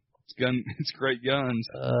hey, it's great guns.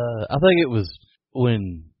 I think it was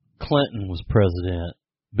when Clinton was president.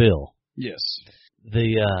 Bill. Yes.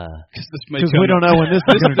 Because we don't know when this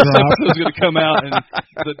is going to drop. This episode's going to come out, and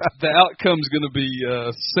the outcome's going to be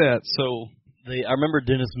set. So I remember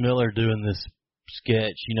Dennis Miller doing this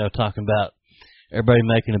sketch, you know, talking about everybody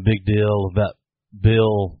making a big deal about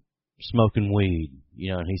Bill smoking weed,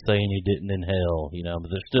 you know, and he's saying he didn't inhale, you know, but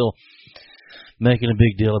they're still making a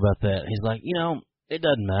big deal about that. He's like, you know, it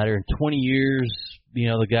doesn't matter. In 20 years, you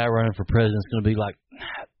know, the guy running for president's going to be like,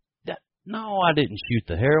 no, I didn't shoot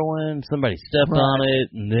the heroin. Somebody stepped on it,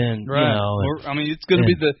 and then you know. I mean, it's going to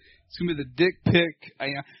be the dick pic.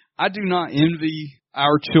 I do not envy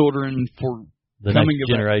our children for the coming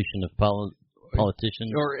next generation of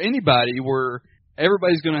politicians or anybody where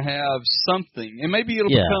everybody's going to have something, and maybe it'll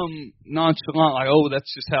become nonchalant, like, oh,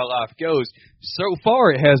 that's just how life goes. So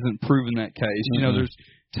far, it hasn't proven that case. Mm-hmm. You know, there's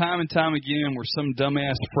time and time again where some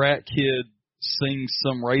dumbass frat kid sings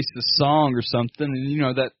some racist song or something, and you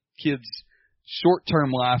know that kid's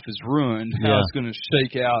short-term life is ruined. How it's going to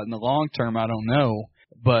shake out in the long term, I don't know.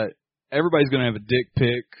 But everybody's going to have a dick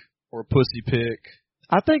pic or a pussy pic.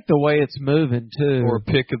 I think the way it's moving, too. Or a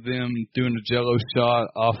pic of them doing a Jell-O shot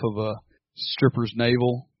off of a stripper's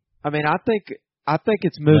navel. I mean, I think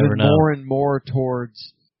it's moving more and more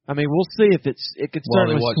towards. I mean, we'll see if it could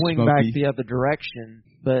certainly swing back the other direction.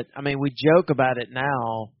 But I mean, we joke about it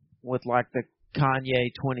now with like the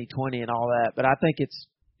Kanye 2020 and all that. But I think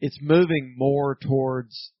it's moving more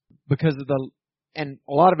towards, because of and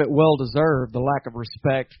a lot of it well deserved, the lack of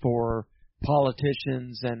respect for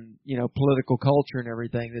politicians and, you know, political culture and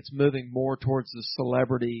everything. That's moving more towards the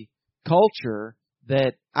celebrity culture,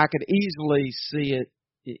 that I could easily see it,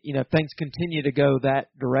 you know, if things continue to go that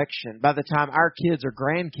direction, by the time our kids or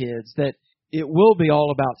grandkids, that it will be all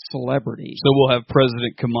about celebrity. So we'll have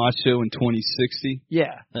President Camacho in 2060?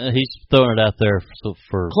 Yeah. He's throwing it out there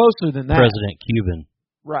for closer than that. President Cuban.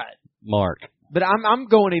 Right. Mark. But I'm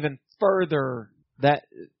going even further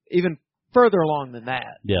along than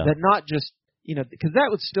that. Yeah. That not just, you know, because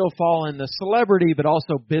that would still fall in the celebrity, but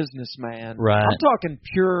also businessman. Right. I'm talking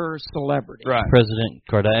pure celebrity. Right. President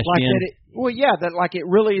Kardashian. That like it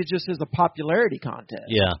really just is a popularity contest.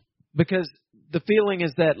 Yeah. Because the feeling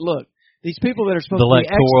is that, look, these people that are supposed to be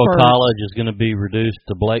experts. The Electoral College is going to be reduced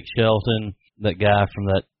to Blake Shelton, that guy from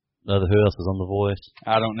that. Who else is on The Voice?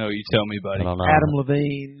 I don't know. You tell me, buddy. I don't know. Adam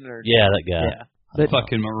Levine. That guy. Yeah. But,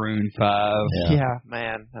 fucking Maroon 5. Yeah,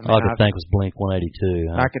 man. I mean, all I could think was Blink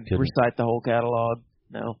 182. I could recite the whole catalog.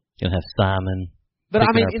 No. Gonna have Simon. But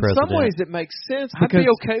I mean, in some ways it makes sense. I'd be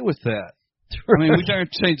okay with that. I mean, we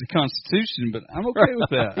don't change the Constitution, but I'm okay with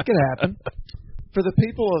that. It could happen. For the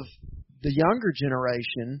people of the younger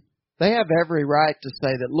generation, they have every right to say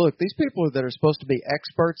that, look, these people that are supposed to be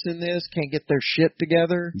experts in this can't get their shit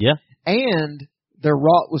together. Yeah. And they're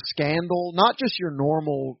wrought with scandal, not just your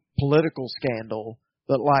normal political scandal,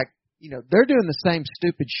 but like, you know, they're doing the same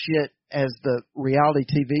stupid shit as the reality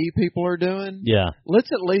TV people are doing. Yeah.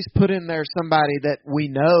 Let's at least put in there somebody that we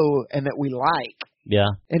know and that we like. Yeah.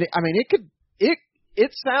 And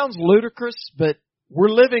it sounds ludicrous, but we're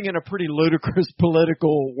living in a pretty ludicrous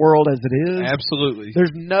political world as it is. Absolutely.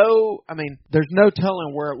 There's no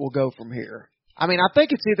telling where it will go from here. I mean, I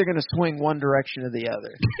think it's either going to swing one direction or the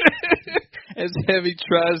other. As Heavy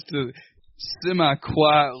tries to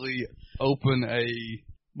semi-quietly open a...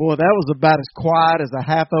 Boy, that was about as quiet as a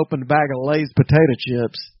half-opened bag of Lay's potato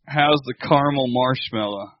chips. How's the caramel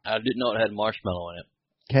marshmallow? I didn't know it had marshmallow in it.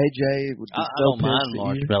 KJ would be I don't mind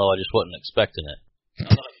marshmallow. I just wasn't expecting it. I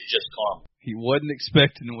thought it was just caramel. He wasn't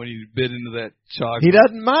expecting it when he bit into that chocolate. He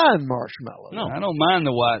doesn't mind marshmallow. No, I don't mind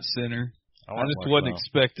the white center. I just wasn't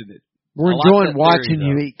expecting it. We're enjoying watching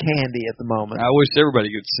you eat candy at the moment. I wish everybody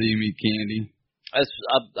could see him eat candy.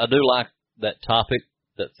 I do like that topic,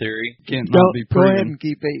 that theory. Can't not be proven. Go ahead and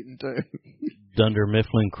keep eating, too.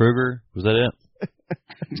 Dunning-Kruger, was that it?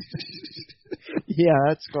 Yeah,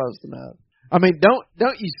 that's close enough. I mean,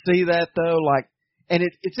 don't you see that though? Like, and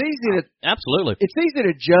it's easy to absolutely. It's easy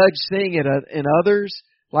to judge seeing it in others.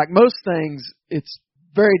 Like most things, it's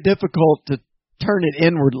very difficult to turn it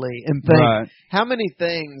inwardly and think, how many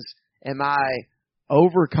things am I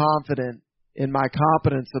overconfident in my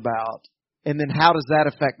competence about, and then how does that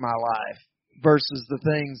affect my life versus the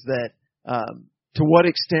things that, to what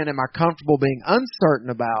extent am I comfortable being uncertain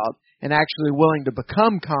about and actually willing to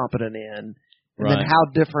become competent in, and then how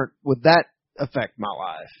different would that affect my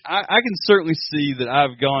life? I can certainly see that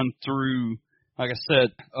I've gone through, like I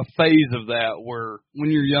said, a phase of that where when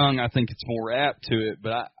you're young, I think it's more apt to it,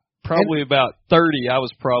 but probably about 30, I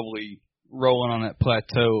was probably rolling on that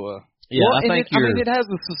plateau. I mean, it has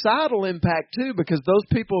a societal impact too, because those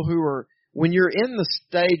people who are, when you're in the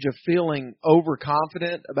stage of feeling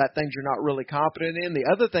overconfident about things you're not really competent in, the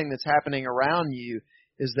other thing that's happening around you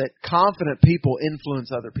is that confident people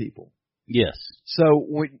influence other people. Yes. So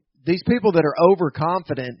when these people that are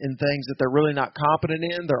overconfident in things that they're really not competent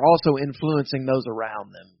in, they're also influencing those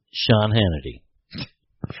around them. Sean Hannity.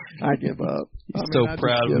 I give up. He's so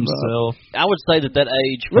proud of himself. I would say that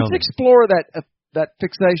age. Let's explore that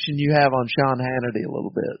fixation you have on Sean Hannity a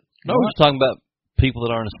little bit. No, we're just talking about people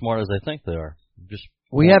that aren't as smart as they think they are.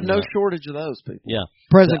 We have no shortage of those people. Yeah,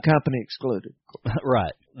 present company excluded.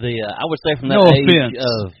 Right. I would say from that age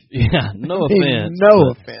of no offense.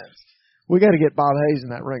 No offense. We got to get Bob Hayes in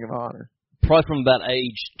that Ring of Honor. Probably from about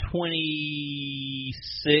age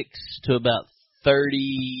 26 to about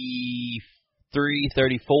 33,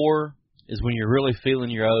 34 is when you're really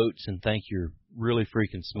feeling your oats and think you're really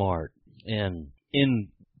freaking smart and in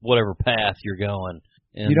whatever path you're going.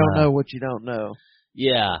 And, you don't know what you don't know.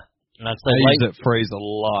 Yeah. And I'd say I use that phrase a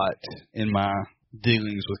lot in my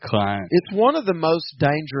dealings with clients. It's one of the most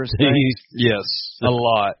dangerous things. Yes, a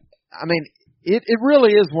lot. I mean, it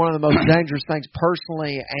really is one of the most dangerous things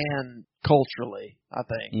personally and culturally, I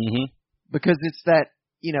think. Mm-hmm. Because it's that,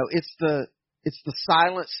 it's the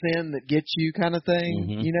silent sin that gets you kind of thing.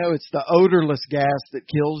 Mm-hmm. It's the odorless gas that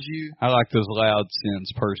kills you. I like those loud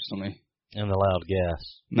sins personally. And the loud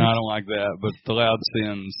gas. No, I don't like that, but the loud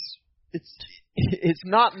sins. It's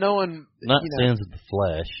not knowing. Not sins of the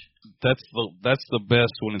flesh. That's the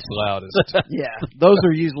best when it's loudest. Yeah, those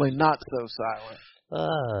are usually not so silent.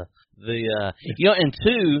 And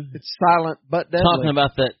two, it's silent but deadly. Talking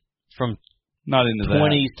about that from not into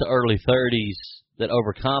 20s to early 30s, that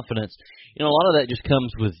overconfidence. A lot of that just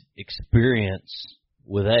comes with experience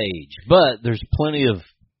with age. But there's plenty of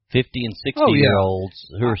 50 and 60-year-olds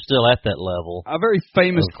who are still at that level. A very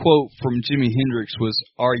famous quote from Jimi Hendrix was,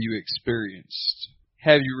 "Are you experienced?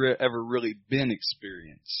 Have you ever really been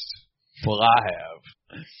experienced?" Well, I have.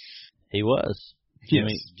 He was.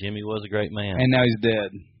 Yes. Jimmy was a great man. And now he's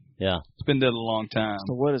dead. Yeah. It's been dead a long time.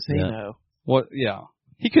 So what does he know? What? Yeah.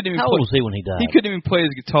 He couldn't even. How old was he when he died? He couldn't even play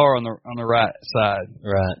his guitar on the right side.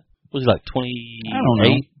 Right. Was he like 28? I don't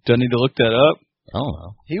know. Do I need to look that up? I don't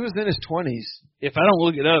know. He was in his 20s. If I don't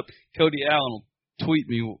look it up, Cody Allen will tweet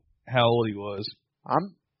me how old he was. I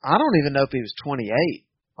don't even know if he was 28.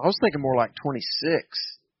 I was thinking more like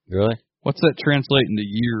 26. Really? What's that translate into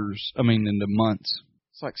years? Into months.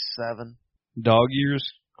 It's like 7. Dog years?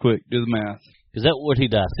 Quick, do the math. Is that what he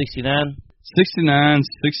died? 69? 69,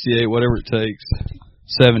 68, whatever it takes.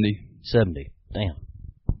 70. 70. Damn.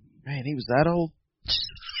 Man, he was that old?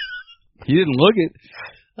 He didn't look it.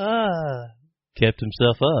 Kept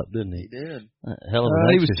himself up, didn't he? He did. Hell of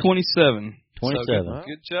a he was 27. 27. So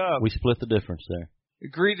good job. We split the difference there.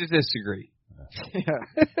 Agree to disagree. Yeah.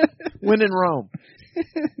 When in Rome.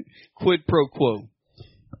 Quid pro quo.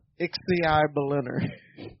 Ixi Berliner.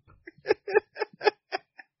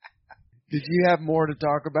 Did you have more to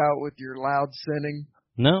talk about with your loud sinning?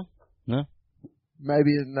 No.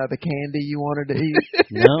 Maybe another candy you wanted to eat?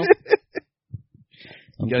 No.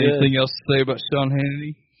 You got anything else to say about Sean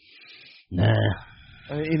Hannity? Nah.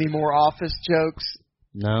 Any more office jokes?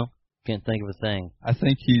 No. Can't think of a thing. I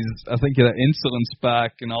think that insulin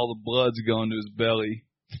spike and all the blood's going to his belly.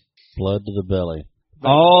 Blood to the belly.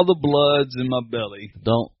 All the blood's in my belly.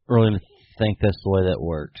 Don't really think that's the way that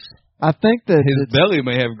works. I think that his belly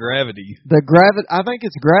may have gravity. I think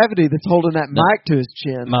it's gravity that's holding that mic to his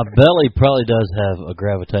chin. My belly probably does have a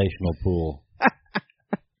gravitational pull.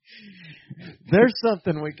 There's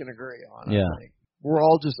something we can agree on. Yeah. I think. We're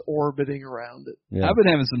all just orbiting around it. Yeah. I've been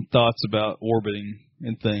having some thoughts about orbiting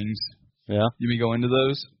and things. Yeah. You mean go into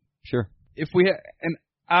those? Sure. If we and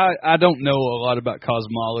I don't know a lot about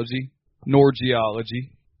cosmology nor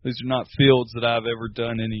geology. These are not fields that I've ever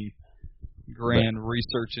done any grand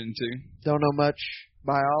research into. Don't know much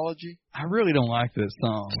biology? I really don't like this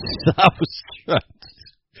song. I was trying.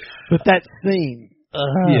 But that scene.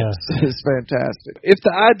 Yes. It's fantastic. If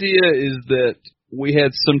the idea is that we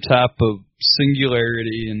had some type of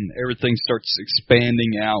singularity and everything starts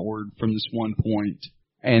expanding outward from this one point,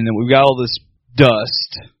 and then we've got all this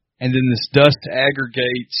dust, and then this dust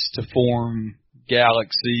aggregates to form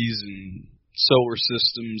galaxies and solar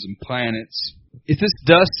systems and planets. If this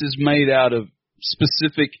dust is made out of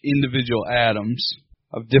specific individual atoms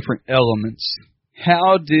of different elements,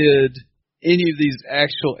 how did any of these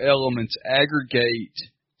actual elements aggregate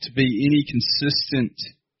to be any consistent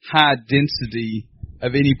high density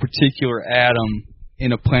of any particular atom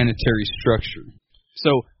in a planetary structure?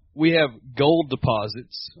 So we have gold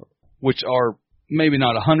deposits, which are maybe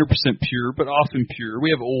not 100% pure, but often pure. We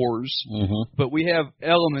have ores, but we have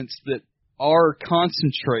elements that are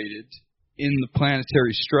concentrated in the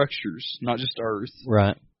planetary structures, not just Earth.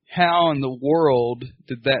 Right. How in the world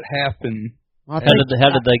did that happen? How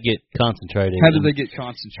did they get concentrated? How did they get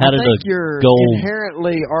concentrated? How did I think the you're gold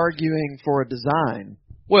inherently arguing for a design.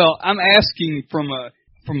 Well, I'm asking from a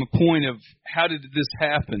point of how did this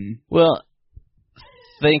happen? Well,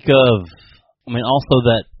 think of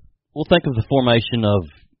the formation of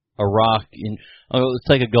a rock in. Let's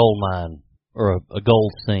take a gold mine or a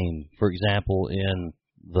gold seam, for example, in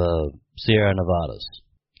the Sierra Nevadas.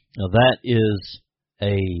 Now that is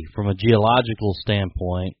from a geological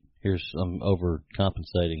standpoint. I'm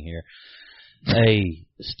overcompensating here.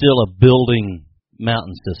 Still a building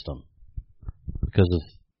mountain system because of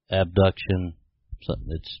abduction. So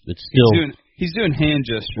it's still he's doing hand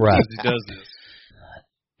gestures right. as he does this,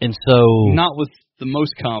 and so not with the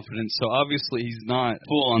most confidence. So obviously he's not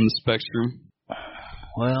full on the spectrum.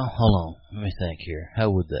 Well, hold on. Let me think here.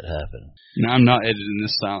 How would that happen? No, I'm not editing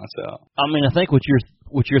this silence out. I think what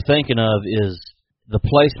you're thinking of is the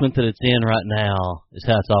placement that it's in right now is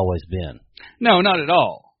how it's always been. No, not at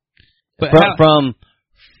all. But from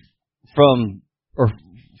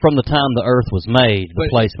the time the Earth was made, the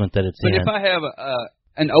placement that it's in. But if I have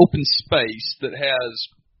an open space that has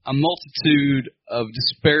a multitude of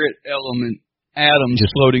disparate atoms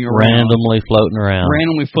just floating around, randomly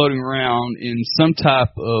floating around in some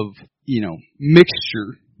type of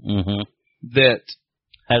mixture, that.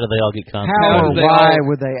 How do they all get concentrated? How or why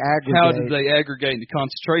would they aggregate? How did they aggregate into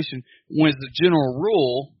concentration? When, as a general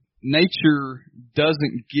rule, nature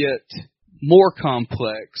doesn't get more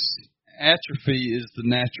complex. Atrophy is the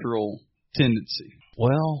natural tendency.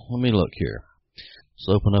 Well, let me look here. Let's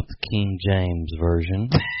open up the King James Version.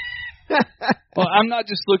 Well, I'm not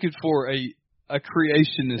just looking for a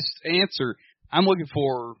creationist answer. I'm looking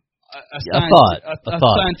for a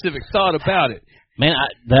scientific thought about it. Man, I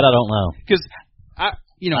don't know. Because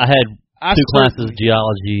I had two classes of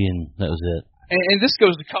geology, and that was it. And this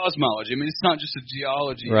goes to cosmology. I mean, it's not just a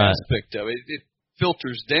geology aspect of it. It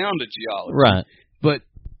filters down to geology. Right. But,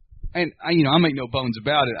 I make no bones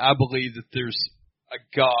about it. I believe that there's a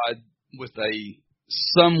God with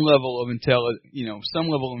some level of intelligent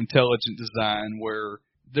design where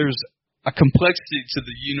there's a complexity to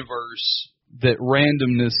the universe that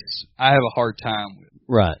randomness I have a hard time with.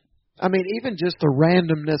 Right. I mean, even just the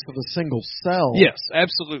randomness of a single cell. Yes,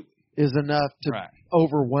 absolutely. Is enough to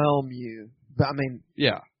overwhelm you. But I mean,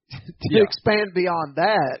 to expand beyond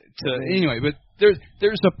that. Anyway, but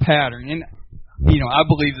there's a pattern, and I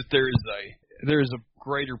believe that there is a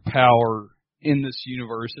greater power in this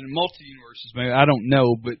universe and multi-universes. Maybe I don't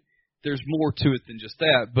know, but there's more to it than just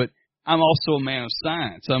that. But I'm also a man of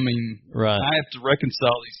science. I mean, I have to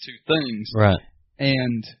reconcile these two things. Right.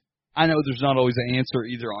 And I know there's not always an answer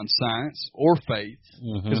either on science or faith,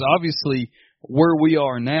 because obviously where we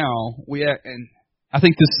are now, and I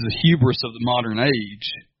think this is a hubris of the modern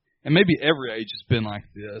age, and maybe every age has been like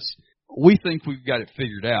this. We think we've got it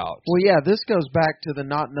figured out. Well, yeah, this goes back to the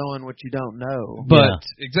not knowing what you don't know. But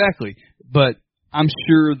exactly. But I'm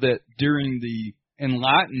sure that during the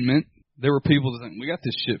Enlightenment, there were people that think we got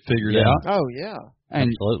this shit figured out. Oh yeah. And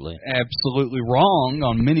absolutely wrong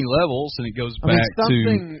on many levels, and it goes back to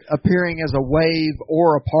something appearing as a wave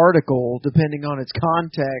or a particle, depending on its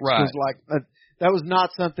context, was like that was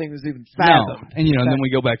not something that was even fathomed. No. And and then we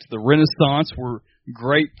go back to the Renaissance, where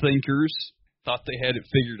great thinkers thought they had it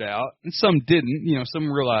figured out, and some didn't. Some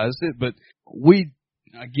realized it, but we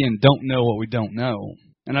again don't know what we don't know.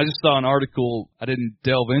 And I just saw an article, I didn't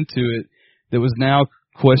delve into it, that was now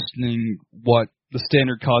questioning what the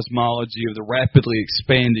standard cosmology of the rapidly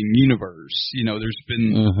expanding universe. There's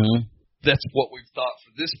been that's what we've thought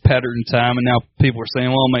for this pattern time, and now people are saying,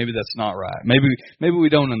 well, maybe that's not right. Maybe we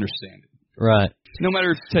don't understand it. Right. No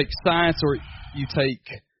matter if you take science or you take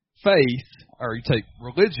faith or you take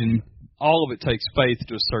religion, all of it takes faith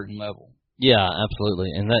to a certain level. Yeah,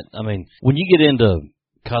 absolutely. And when you get into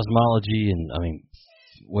cosmology and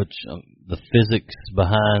which the physics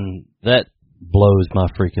behind that blows my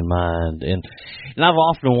freaking mind. And I've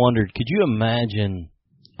often wondered, could you imagine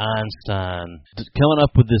Einstein coming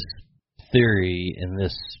up with this theory and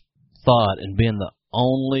this thought and being the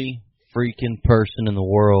only freaking person in the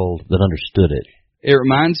world that understood it? It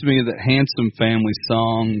reminds me of that Handsome Family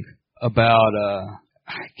song about,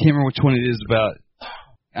 I can't remember which one it is, about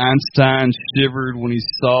Einstein shivered when he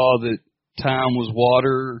saw that time was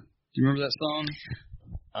water. Do you remember that song?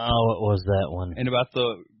 Oh, what was that one? And about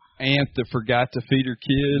the aunt that forgot to feed her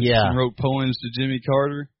kids and wrote poems to Jimmy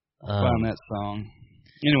Carter. Found that song.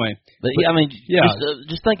 Anyway. But I mean,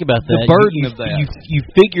 just think about that. The burden of that. You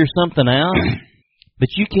figure something out, but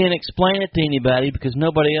you can't explain it to anybody because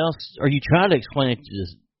nobody else, or you try to explain it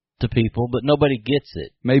to people, but nobody gets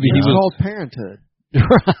it. Maybe he was called parenthood.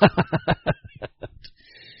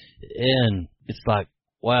 And it's like,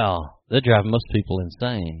 wow, that drives most people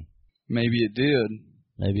insane. Maybe it did.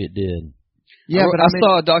 Maybe it did. Yeah, I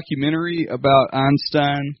saw a documentary about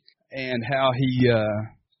Einstein and how he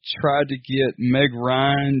tried to get Meg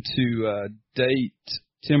Ryan to date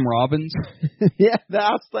Tim Robbins. Yeah,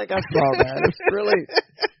 I think I saw that. It's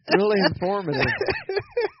really informative.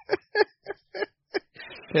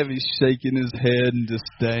 Heavy shaking his head in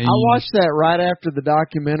disdain. I watched that right after the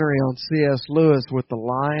documentary on C.S. Lewis with the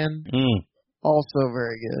lion. Also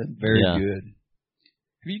very good. Very good.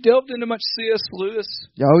 Have you delved into much C.S. Lewis?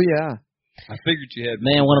 Oh, yeah. I figured you had.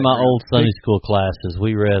 Man, one of my old Sunday school classes,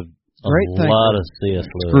 we read a lot of C.S.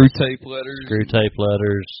 Lewis. Screw Tape Letters. Screw Tape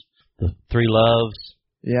Letters. The Three Loves.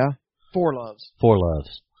 Yeah. Four Loves. Four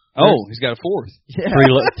Loves. Oh, he's got a fourth. Yeah.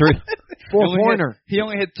 Three. Four-pointer. He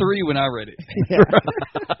only had three when I read it. Yeah.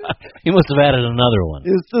 He must have added another one.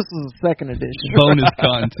 This is the second edition. Bonus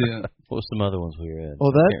content. What was some other ones we read?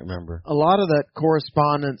 Well, I can't remember. A lot of that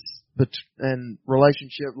correspondence and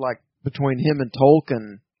relationship, like between him and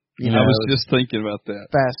Tolkien. I was just thinking about that.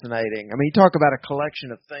 Fascinating. I mean, you talk about a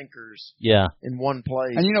collection of thinkers. Yeah. In one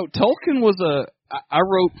place. And Tolkien was I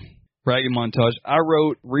wrote bragging montage. I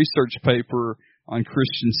wrote research paper on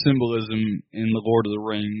Christian symbolism in The Lord of the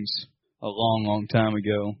Rings a long, long time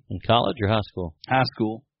ago. In college or high school? High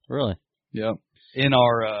school. Really? Yep. In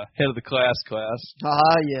our head of the class.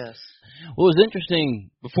 Ah, yes. Well, it was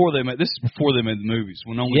interesting. This is before they made the movies.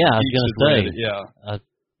 When only I was going to say. Yeah. I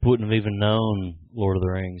wouldn't have even known Lord of the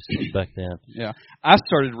Rings back then. Yeah. I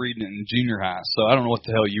started reading it in junior high, so I don't know what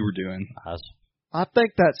the hell you were doing. I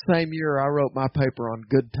think that same year I wrote my paper on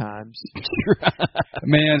Good Times.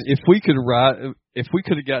 Man, if we could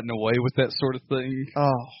have gotten away with that sort of thing,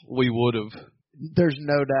 we would have. There's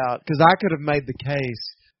no doubt, because I could have made the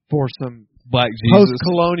case for some Black Jesus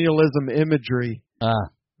post-colonialism imagery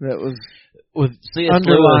that was with C.S.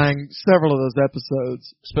 underlying Lewis, several of those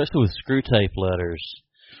episodes, especially with Screw Tape Letters.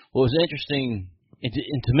 What was interesting, and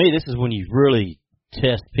to me, this is when you really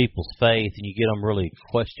test people's faith and you get them really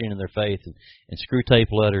questioning their faith. And Screw Tape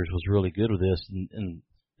Letters was really good with this. And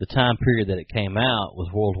the time period that it came out was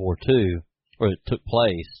World War II, or it took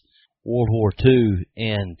place, World War II,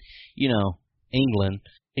 and, England.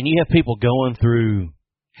 And you have people going through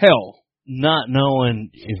hell, not knowing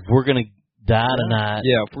if we're going to die tonight.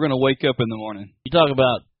 Yeah, if we're going to wake up in the morning. You talk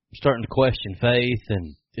about starting to question faith,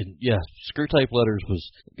 and Screw Tape Letters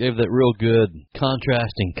gave that real good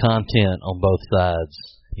contrasting content on both sides.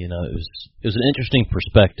 It was an interesting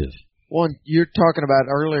perspective. One you're talking about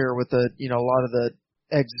earlier with a lot of the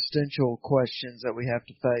existential questions that we have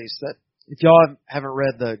to face. That if y'all haven't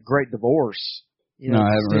read The Great Divorce, no, I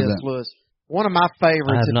haven't read that. Lewis, one of my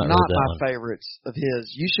favorites, if not my one. favorites of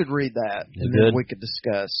his. You should read that, and good? then we could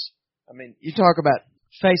discuss. I mean, you talk about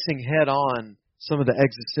facing head on some of the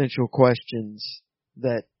existential questions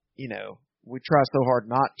that, we try so hard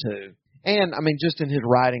not to. And, I mean, just in his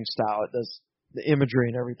writing style, it does, the imagery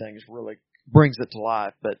and everything is really brings it to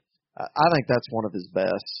life. But I think that's one of his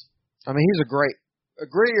best. I mean, he's a great,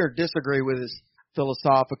 agree or disagree with his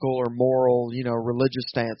philosophical or moral, religious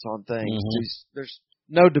stance on things. Mm-hmm. There's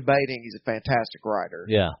no debating. He's a fantastic writer.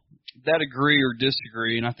 Yeah. That agree or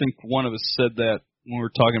disagree, and I think one of us said that when we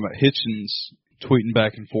were talking about Hitchens tweeting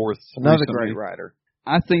back and forth. Another recently. great writer.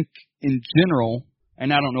 I think in general,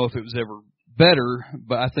 and I don't know if it was ever better,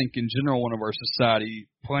 but I think in general one of our society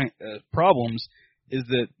problems is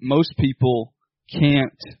that most people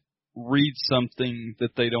can't read something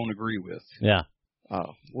that they don't agree with. Yeah.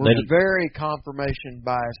 Oh, we're very confirmation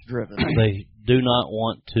bias driven. They do not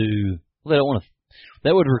want to. They don't want to.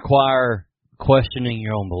 That would require questioning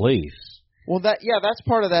your own beliefs. Well, that's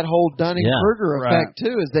part of that whole Dunning-Kruger effect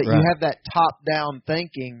too. Is that you have that top-down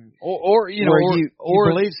thinking, or you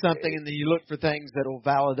believe something and then you look for things that will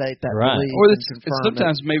validate that belief. Or it's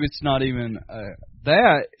sometimes maybe it's not even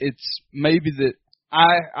that, it's maybe that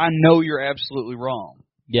I know you're absolutely wrong.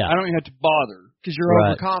 Yeah. I don't even have to bother. Because you're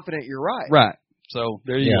overconfident you're right. Right. So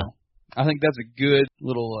there you go. I think that's a good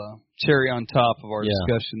little cherry on top of our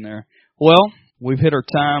discussion there. Well, we've hit our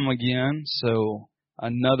time again, so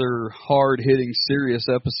another hard-hitting, serious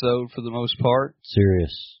episode for the most part.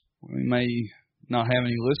 Serious. We may not have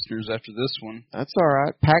any listeners after this one. That's all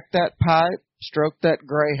right. Pack that pipe, stroke that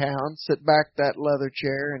greyhound, sit back that leather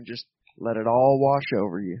chair, and just let it all wash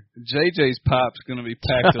over you. JJ's pipe's going to be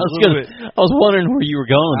packed a little bit. I was wondering where you were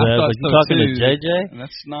going with that. Were you talking to JJ?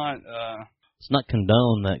 That's not... Let's not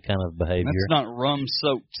condone that kind of behavior. That's not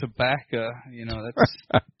rum-soaked tobacco. You know, that's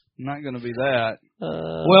not going to be that.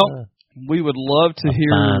 Well, we would love to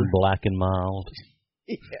hear... Fine, black and mild.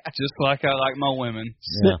 Yeah. Just like I like my women.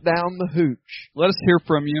 Sit down the hooch. Let us hear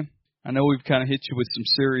from you. I know we've kind of hit you with some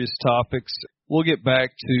serious topics. We'll get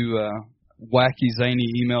back to wacky, zany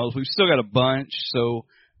emails. We've still got a bunch, so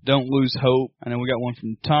don't lose hope. I know we got one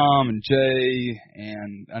from Tom and Jay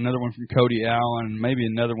and another one from Cody Allen and maybe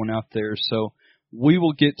another one out there. So we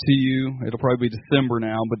will get to you. It'll probably be December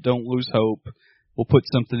now, but don't lose hope. We'll put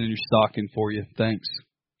something in your stocking for you. Thanks.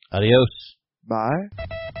 Adios. Bye.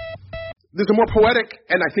 There's a more poetic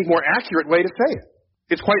and I think more accurate way to say it.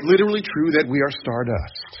 It's quite literally true that we are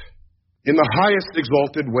stardust. In the highest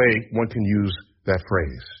exalted way one can use that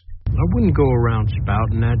phrase. I wouldn't go around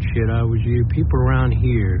spouting that shit I was you. People around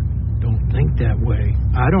here don't think that way.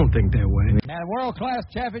 I don't think that way. And World Class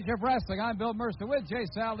Championship Wrestling, I'm Bill Mercer with Jay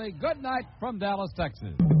Saldi. Good night from Dallas,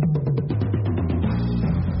 Texas.